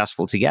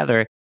successful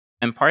together.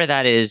 And part of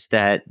that is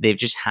that they've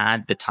just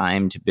had the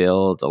time to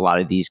build a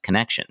lot of these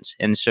connections.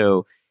 And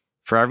so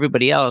for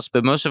everybody else,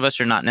 but most of us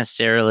are not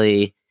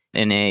necessarily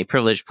in a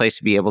privileged place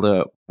to be able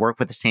to work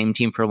with the same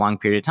team for a long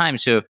period of time.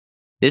 So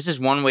this is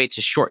one way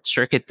to short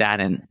circuit that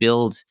and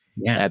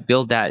Yeah.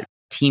 build that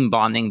team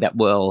bonding that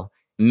will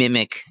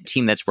mimic a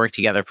team that's worked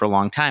together for a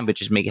long time, but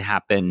just make it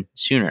happen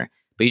sooner.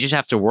 But you just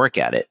have to work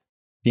at it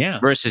Yeah.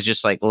 versus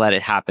just like let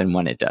it happen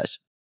when it does.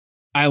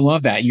 I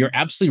love that. You're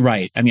absolutely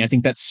right. I mean, I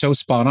think that's so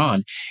spot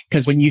on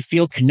because when you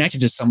feel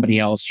connected to somebody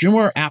else, you're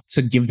more apt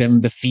to give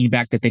them the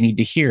feedback that they need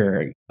to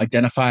hear,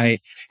 identify,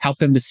 help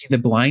them to see the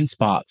blind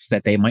spots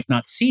that they might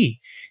not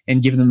see,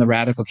 and give them the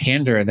radical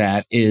candor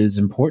that is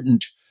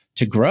important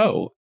to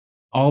grow.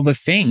 All the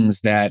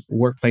things that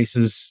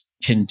workplaces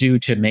can do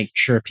to make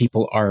sure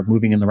people are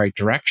moving in the right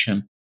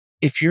direction.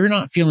 If you're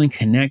not feeling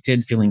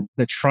connected, feeling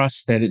the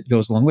trust that it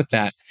goes along with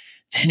that,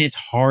 then it's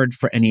hard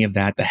for any of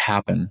that to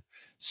happen.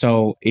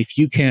 So if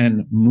you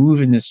can move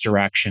in this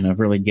direction of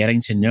really getting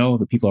to know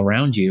the people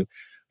around you,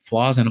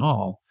 flaws and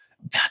all,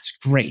 that's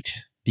great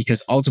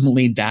because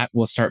ultimately that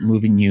will start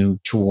moving you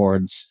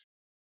towards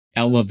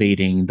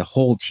elevating the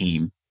whole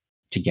team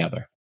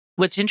together.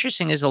 What's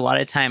interesting is a lot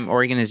of time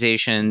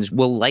organizations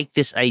will like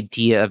this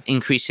idea of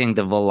increasing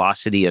the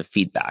velocity of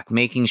feedback,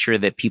 making sure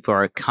that people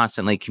are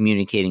constantly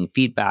communicating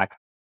feedback.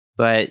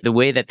 But the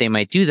way that they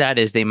might do that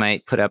is they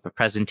might put up a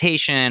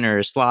presentation or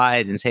a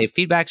slide and say,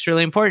 feedback's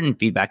really important.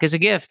 Feedback is a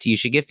gift. You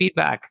should give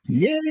feedback.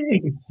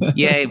 Yay.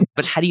 Yay.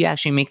 But how do you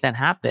actually make that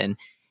happen?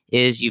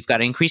 Is you've got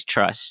to increase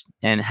trust.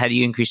 And how do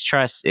you increase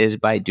trust is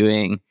by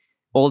doing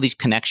all these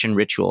connection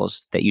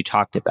rituals that you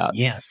talked about.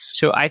 Yes.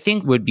 So I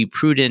think would be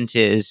prudent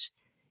is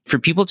for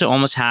people to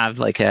almost have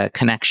like a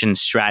connection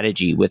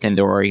strategy within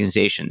their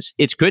organizations.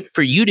 It's good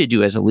for you to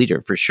do as a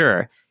leader for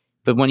sure.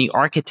 But when you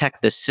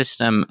architect the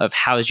system of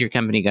how is your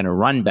company going to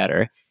run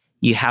better,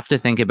 you have to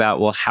think about,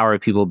 well, how are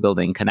people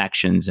building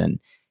connections and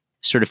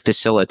sort of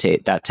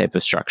facilitate that type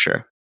of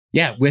structure?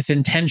 Yeah, with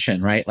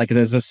intention, right? Like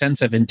there's a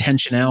sense of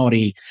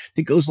intentionality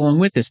that goes along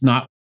with this.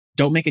 Not,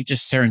 don't make it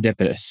just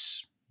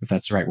serendipitous, if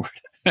that's the right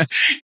word.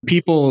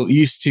 People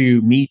used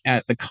to meet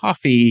at the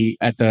coffee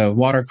at the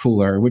water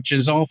cooler, which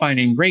is all fine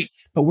and great,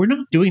 but we're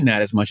not doing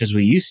that as much as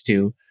we used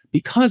to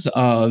because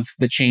of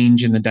the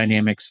change in the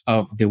dynamics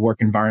of the work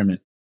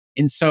environment.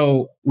 And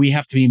so we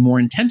have to be more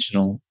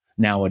intentional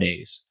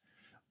nowadays.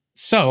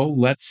 So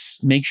let's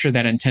make sure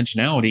that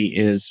intentionality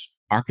is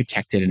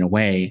architected in a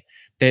way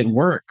that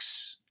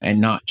works and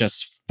not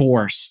just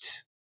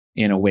forced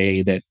in a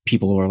way that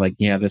people are like,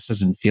 yeah, this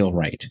doesn't feel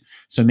right.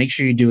 So make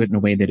sure you do it in a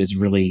way that is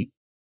really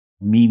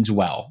means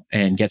well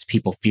and gets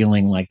people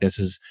feeling like this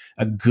is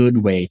a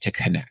good way to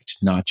connect,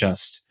 not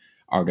just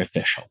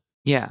artificial.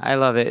 Yeah, I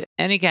love it.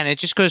 And again, it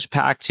just goes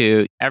back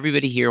to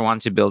everybody here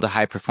wants to build a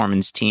high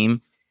performance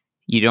team.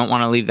 You don't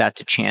want to leave that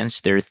to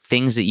chance. There are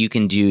things that you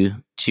can do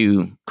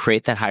to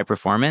create that high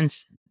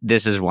performance.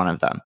 This is one of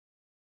them.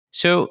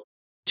 So,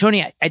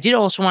 Tony, I did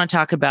also want to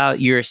talk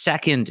about your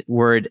second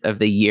word of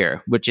the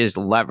year, which is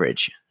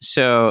leverage.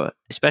 So,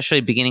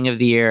 especially beginning of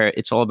the year,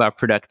 it's all about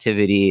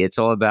productivity. It's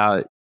all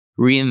about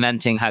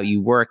reinventing how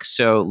you work.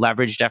 So,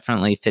 leverage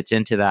definitely fits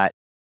into that.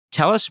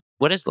 Tell us,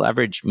 what does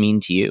leverage mean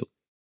to you?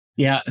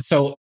 Yeah.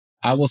 So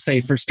I will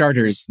say, for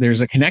starters,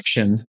 there's a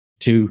connection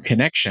to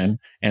connection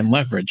and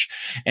leverage.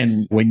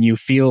 And when you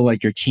feel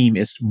like your team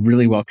is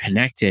really well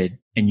connected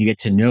and you get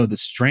to know the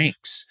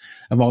strengths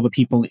of all the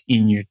people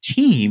in your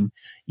team,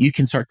 you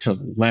can start to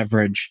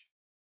leverage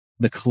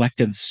the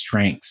collective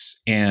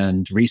strengths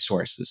and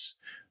resources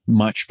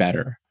much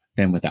better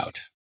than without.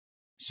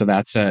 So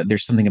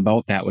there's something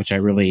about that which I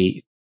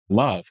really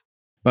love.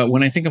 But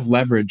when I think of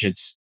leverage,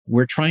 it's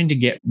we're trying to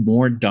get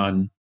more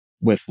done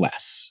with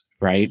less,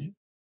 right?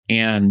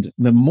 And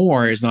the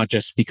more is not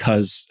just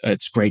because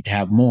it's great to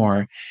have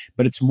more,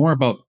 but it's more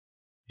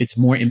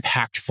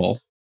impactful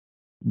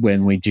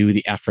when we do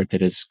the effort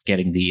that is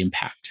getting the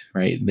impact,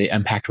 right? The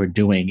impact we're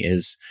doing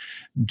is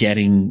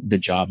getting the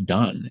job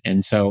done.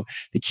 And so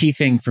the key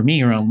thing for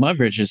me around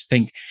leverage is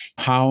think,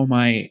 how am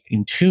I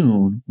in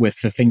tune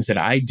with the things that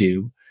I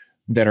do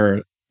that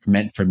are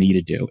meant for me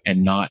to do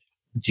and not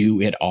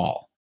do it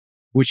all?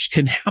 Which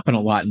can happen a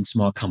lot in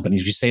small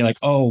companies. We say like,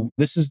 oh,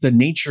 this is the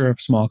nature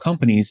of small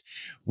companies.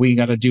 We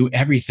got to do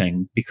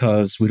everything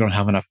because we don't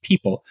have enough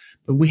people.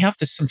 But we have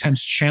to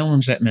sometimes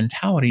challenge that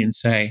mentality and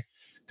say,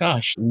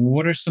 gosh,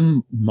 what are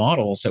some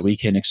models that we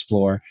can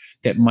explore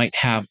that might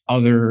have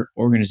other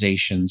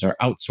organizations or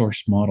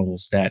outsourced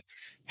models that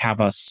have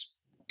us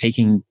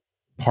taking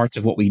parts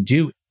of what we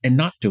do and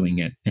not doing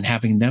it and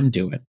having them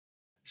do it?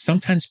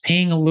 Sometimes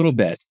paying a little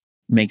bit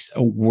makes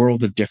a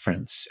world of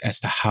difference as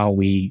to how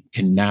we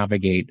can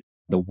navigate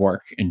the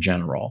work in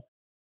general.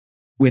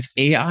 With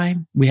AI,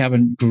 we have a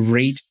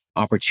great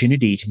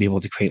opportunity to be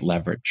able to create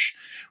leverage.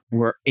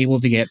 We're able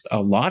to get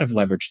a lot of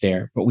leverage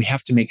there, but we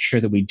have to make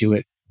sure that we do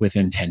it with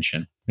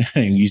intention.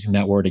 Using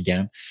that word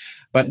again.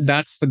 But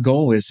that's the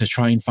goal, is to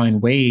try and find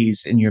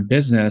ways in your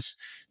business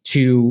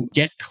to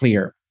get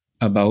clear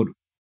about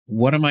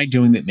what am I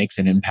doing that makes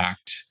an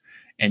impact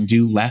and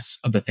do less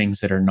of the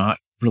things that are not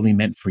really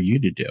meant for you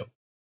to do.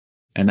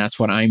 And that's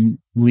what I'm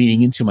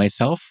leaning into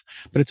myself.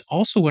 But it's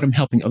also what I'm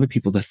helping other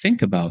people to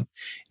think about,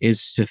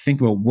 is to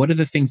think about what are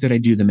the things that I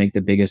do that make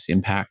the biggest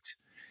impact,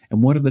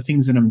 and what are the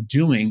things that I'm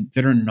doing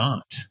that are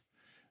not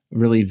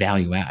really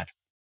value add.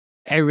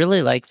 I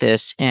really like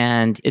this.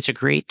 And it's a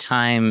great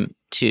time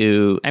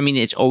to, I mean,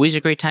 it's always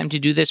a great time to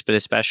do this, but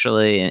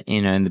especially,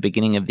 in the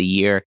beginning of the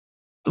year.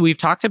 We've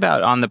talked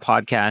about on the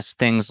podcast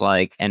things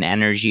like an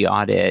energy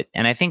audit.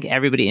 And I think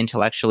everybody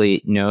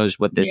intellectually knows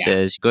what this Yeah.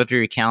 is. Go through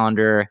your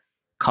calendar,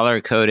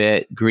 color code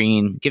it.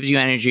 Green gives you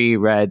energy,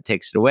 red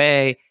takes it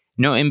away.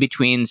 No in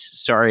betweens.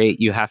 Sorry,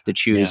 you have to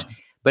choose. Yeah.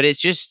 But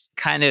it's just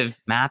kind of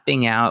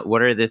mapping out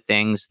what are the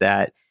things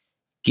that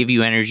give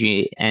you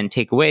energy and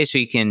take away so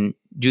you can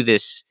do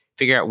this,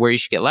 figure out where you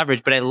should get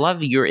leverage. But I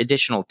love your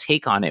additional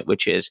take on it,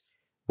 which is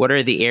what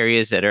are the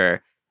areas that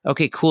are,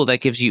 okay, cool,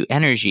 that gives you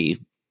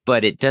energy,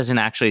 but it doesn't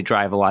actually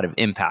drive a lot of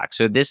impact.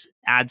 So this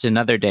adds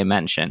another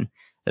dimension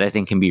that I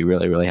think can be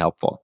really, really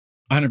helpful.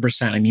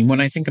 100%. I mean, when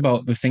I think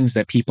about the things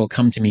that people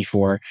come to me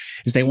for,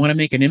 is they want to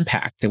make an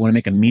impact. They want to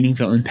make a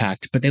meaningful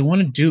impact, but they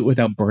want to do it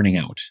without burning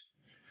out.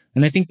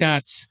 And I think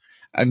that's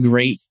a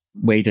great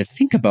way to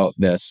think about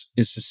this,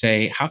 is to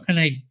say, how can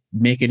I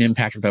make an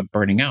impact without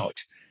burning out?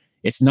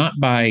 It's not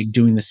by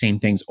doing the same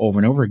things over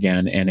and over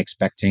again and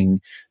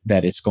expecting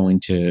that it's going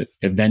to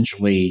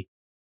eventually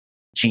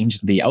change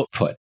the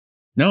output.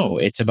 No,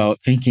 it's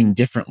about thinking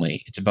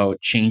differently. It's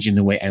about changing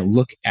the way I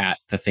look at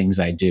the things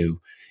I do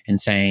and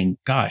saying,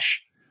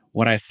 gosh,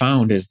 what I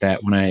found is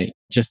that when I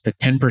just the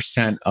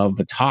 10% of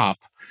the top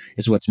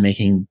is what's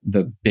making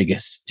the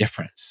biggest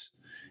difference,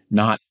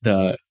 not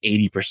the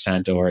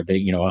 80% or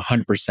the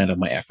 100% of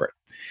my effort.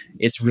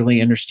 It's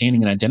really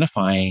understanding and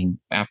identifying,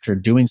 after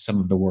doing some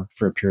of the work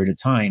for a period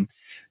of time,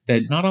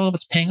 that not all of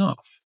it's paying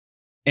off.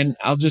 And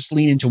I'll just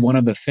lean into one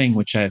other thing,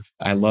 which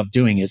I love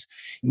doing, is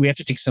we have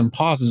to take some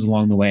pauses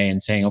along the way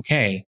and saying,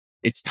 okay,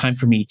 it's time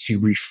for me to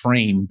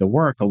reframe the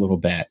work a little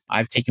bit.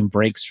 I've taken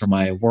breaks from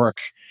my work,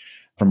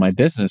 from my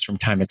business from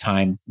time to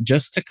time,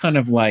 just to kind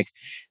of like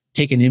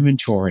take an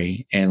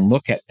inventory and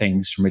look at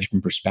things from a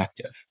different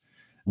perspective.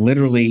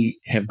 Literally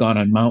have gone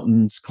on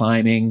mountains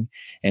climbing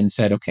and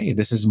said, okay,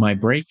 this is my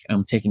break.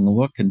 I'm taking a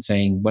look and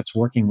saying what's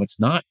working, what's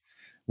not.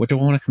 What do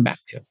I want to come back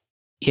to?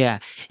 Yeah,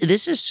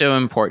 this is so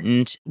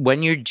important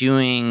when you're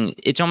doing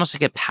it's almost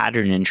like a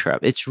pattern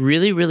interrupt. It's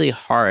really, really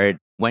hard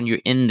when you're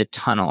in the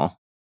tunnel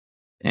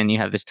and you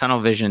have this tunnel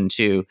vision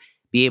to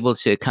be able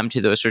to come to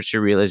those sorts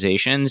of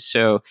realizations.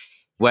 So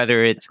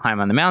whether it's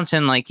climb on the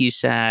mountain, like you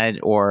said,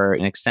 or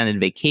an extended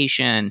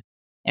vacation.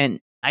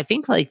 And I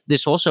think like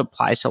this also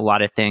applies to a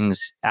lot of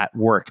things at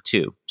work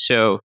too.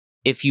 So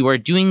if you are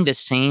doing the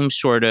same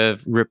sort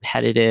of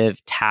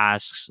repetitive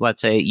tasks,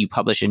 let's say you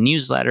publish a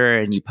newsletter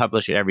and you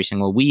publish it every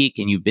single week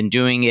and you've been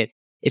doing it,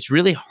 it's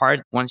really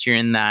hard once you're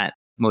in that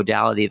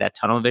modality, that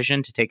tunnel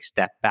vision, to take a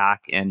step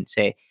back and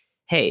say,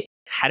 hey,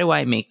 how do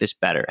I make this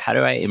better? How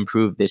do I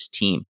improve this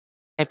team?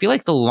 I feel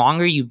like the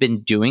longer you've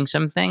been doing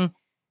something,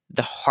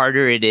 the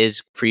harder it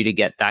is for you to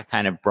get that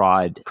kind of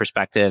broad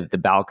perspective, the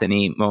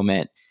balcony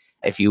moment,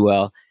 if you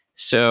will.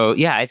 So,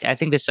 yeah, I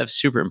think this stuff's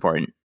super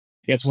important.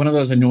 Yeah, it's one of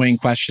those annoying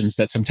questions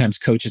that sometimes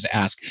coaches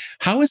ask.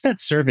 How is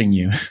that serving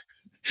you?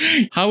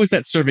 How is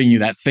that serving you,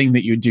 that thing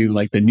that you do,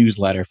 like the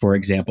newsletter, for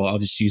example? I'll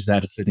just use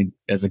that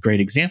as a great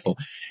example.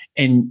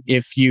 And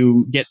if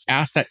you get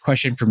asked that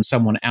question from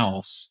someone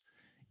else,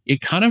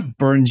 it kind of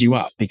burns you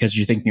up, because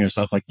you're thinking to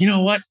yourself, like, you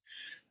know what?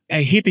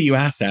 I hate that you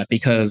asked that,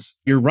 because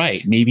you're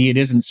right. Maybe it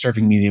isn't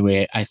serving me the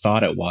way I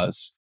thought it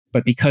was.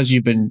 But because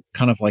you've been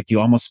kind of like, you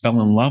almost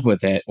fell in love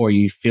with it, or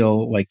you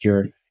feel like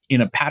you're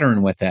in a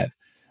pattern with it,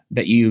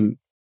 that you're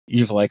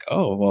like,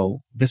 oh,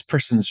 well, this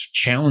person's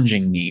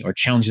challenging me, or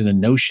challenging the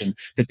notion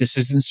that this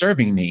isn't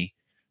serving me,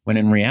 when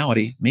in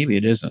reality, maybe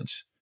it isn't.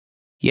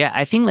 Yeah,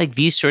 I think like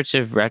these sorts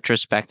of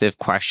retrospective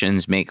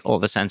questions make all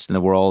the sense in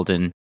the world.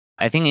 And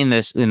I think in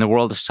the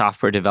world of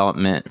software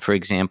development, for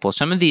example,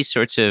 some of these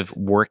sorts of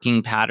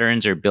working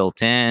patterns are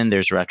built in.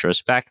 There's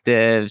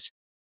retrospectives,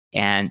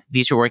 and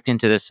these are worked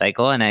into the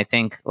cycle. And I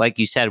think, like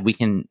you said, we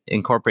can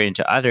incorporate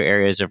into other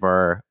areas of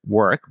our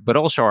work, but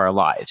also our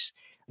lives.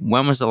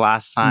 When was the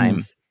last Mm,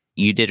 time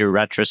you did a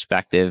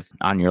retrospective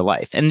on your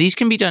life? And these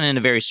can be done in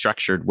a very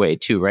structured way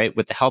too, right?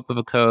 With the help of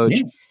a coach,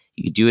 yeah.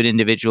 you could do it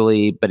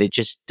individually, but it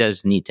just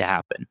does need to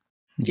happen.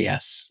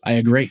 Yes, I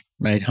agree.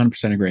 I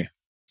 100% agree.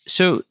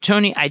 So,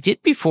 Tony, I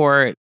did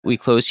before we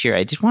close here,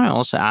 I did want to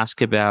also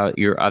ask about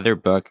your other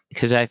book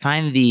because I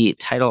find the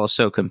title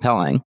so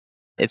compelling.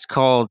 It's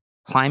called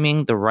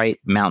Climbing the Right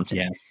Mountain.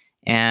 Yes.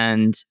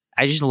 And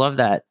I just love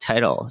that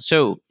title.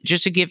 So,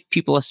 just to give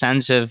people a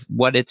sense of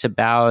what it's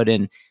about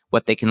and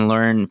what they can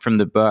learn from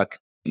the book,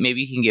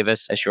 maybe you can give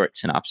us a short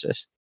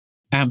synopsis.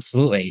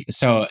 Absolutely.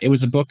 So it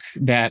was a book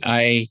that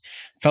I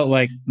felt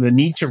like the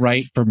need to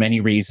write for many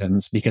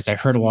reasons, because I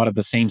heard a lot of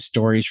the same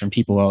stories from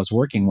people I was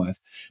working with.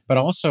 But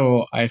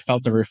also, I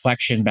felt a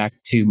reflection back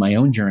to my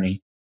own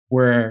journey,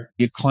 where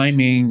you're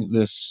climbing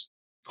this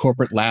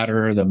corporate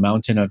ladder, the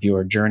mountain of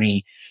your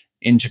journey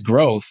into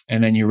growth.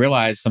 And then you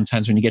realize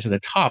sometimes when you get to the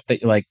top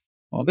that you're like,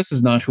 well, this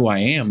is not who I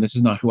am. This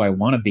is not who I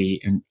want to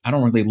be. And I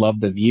don't really love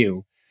the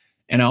view.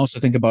 And I also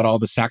think about all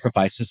the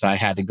sacrifices I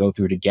had to go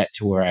through to get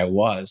to where I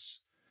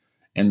was.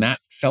 And that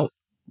felt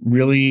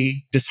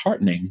really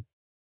disheartening.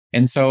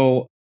 And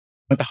so,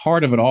 at the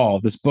heart of it all,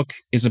 this book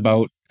is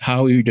about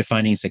how you're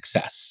defining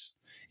success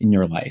in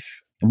your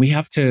life. And we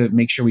have to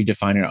make sure we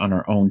define it on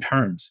our own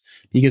terms,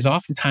 because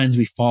oftentimes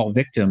we fall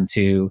victim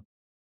to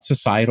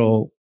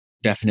societal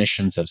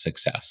definitions of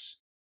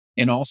success.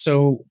 And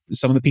also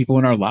some of the people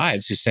in our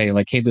lives who say,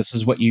 like, hey, this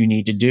is what you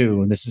need to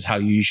do, and this is how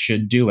you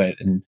should do it,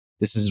 and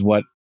this is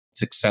what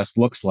success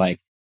looks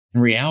like.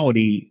 In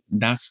reality,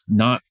 that's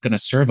not going to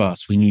serve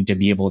us. We need to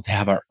be able to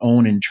have our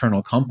own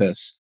internal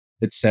compass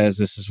that says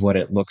this is what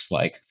it looks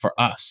like for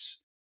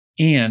us.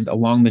 And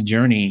along the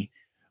journey,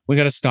 we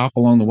got to stop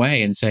along the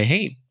way and say,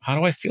 hey, how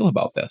do I feel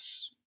about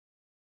this?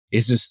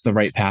 Is this the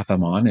right path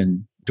I'm on?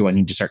 And do I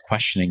need to start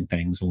questioning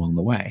things along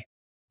the way?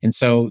 And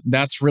so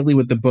that's really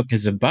what the book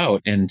is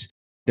about. And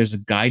there's a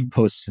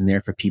guideposts in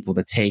there for people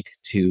to take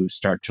to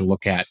start to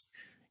look at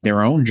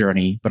their own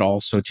journey, but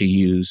also to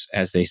use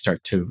as they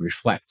start to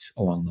reflect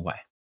along the way.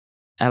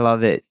 I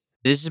love it.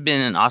 This has been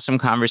an awesome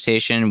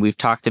conversation. We've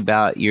talked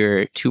about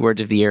your 2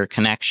 words of the year,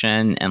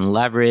 connection and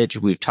leverage.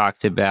 We've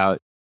talked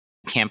about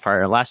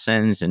campfire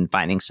lessons and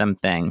finding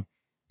something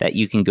that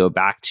you can go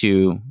back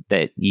to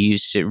that you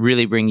used to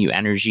really bring you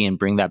energy and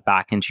bring that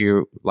back into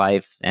your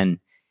life. And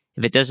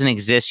if it doesn't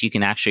exist, you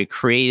can actually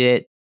create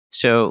it.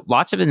 So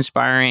lots of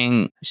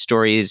inspiring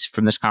stories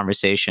from this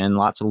conversation,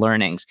 lots of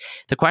learnings.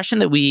 The question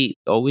that we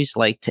always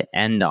like to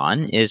end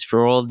on is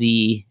for all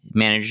the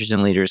managers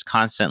and leaders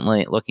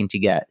constantly looking to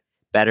get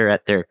better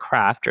at their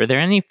craft, are there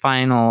any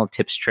final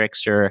tips,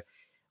 tricks, or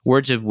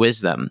words of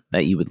wisdom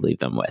that you would leave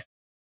them with?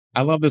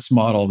 I love this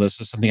model. This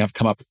is something I've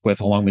come up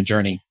with along the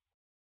journey.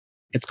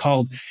 It's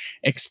called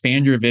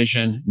expand your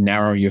vision,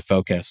 narrow your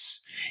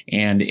focus.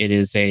 And it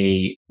is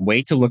a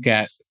way to look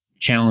at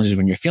challenges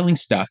when you're feeling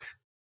stuck.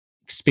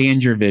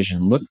 Expand your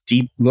vision, look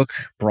deep, look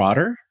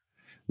broader,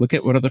 look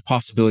at what other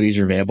possibilities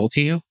are available to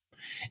you,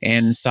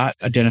 and start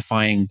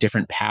identifying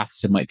different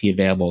paths that might be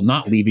available,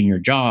 not leaving your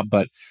job,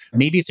 but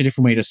maybe it's a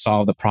different way to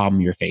solve the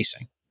problem you're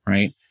facing,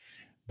 right?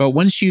 But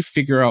once you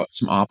figure out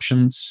some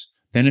options,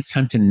 then it's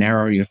time to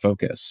narrow your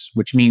focus,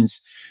 which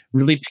means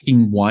really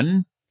picking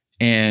one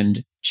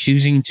and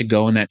choosing to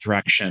go in that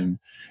direction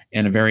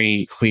in a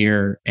very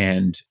clear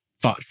and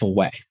thoughtful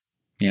way.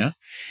 Yeah.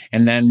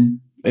 And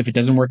then if it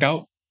doesn't work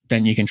out,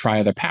 then you can try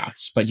other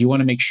paths. But you want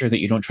to make sure that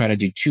you don't try to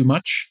do too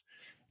much,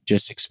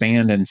 just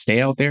expand and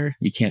stay out there.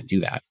 You can't do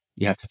that.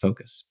 You have to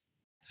focus.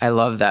 I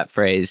love that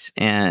phrase.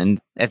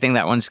 And I think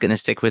that one's going to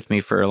stick with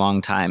me for a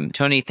long time.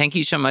 Tony, thank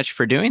you so much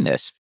for doing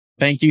this.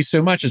 Thank you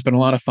so much. It's been a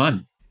lot of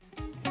fun.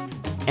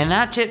 And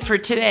that's it for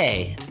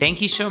today. Thank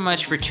you so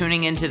much for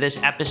tuning into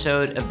this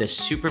episode of the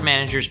Super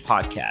Managers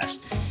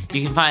Podcast.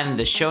 You can find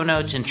the show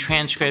notes and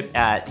transcript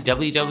at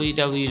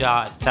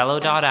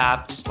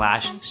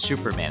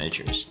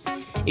www.fellow.app/supermanagers.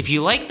 If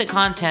you like the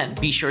content,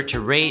 be sure to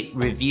rate,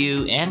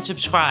 review, and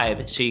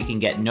subscribe so you can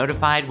get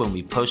notified when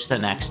we post the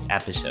next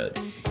episode.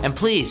 And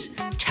please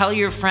tell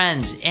your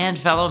friends and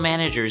fellow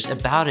managers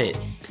about it.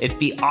 It'd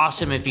be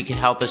awesome if you could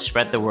help us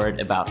spread the word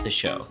about the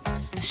show.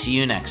 See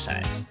you next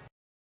time.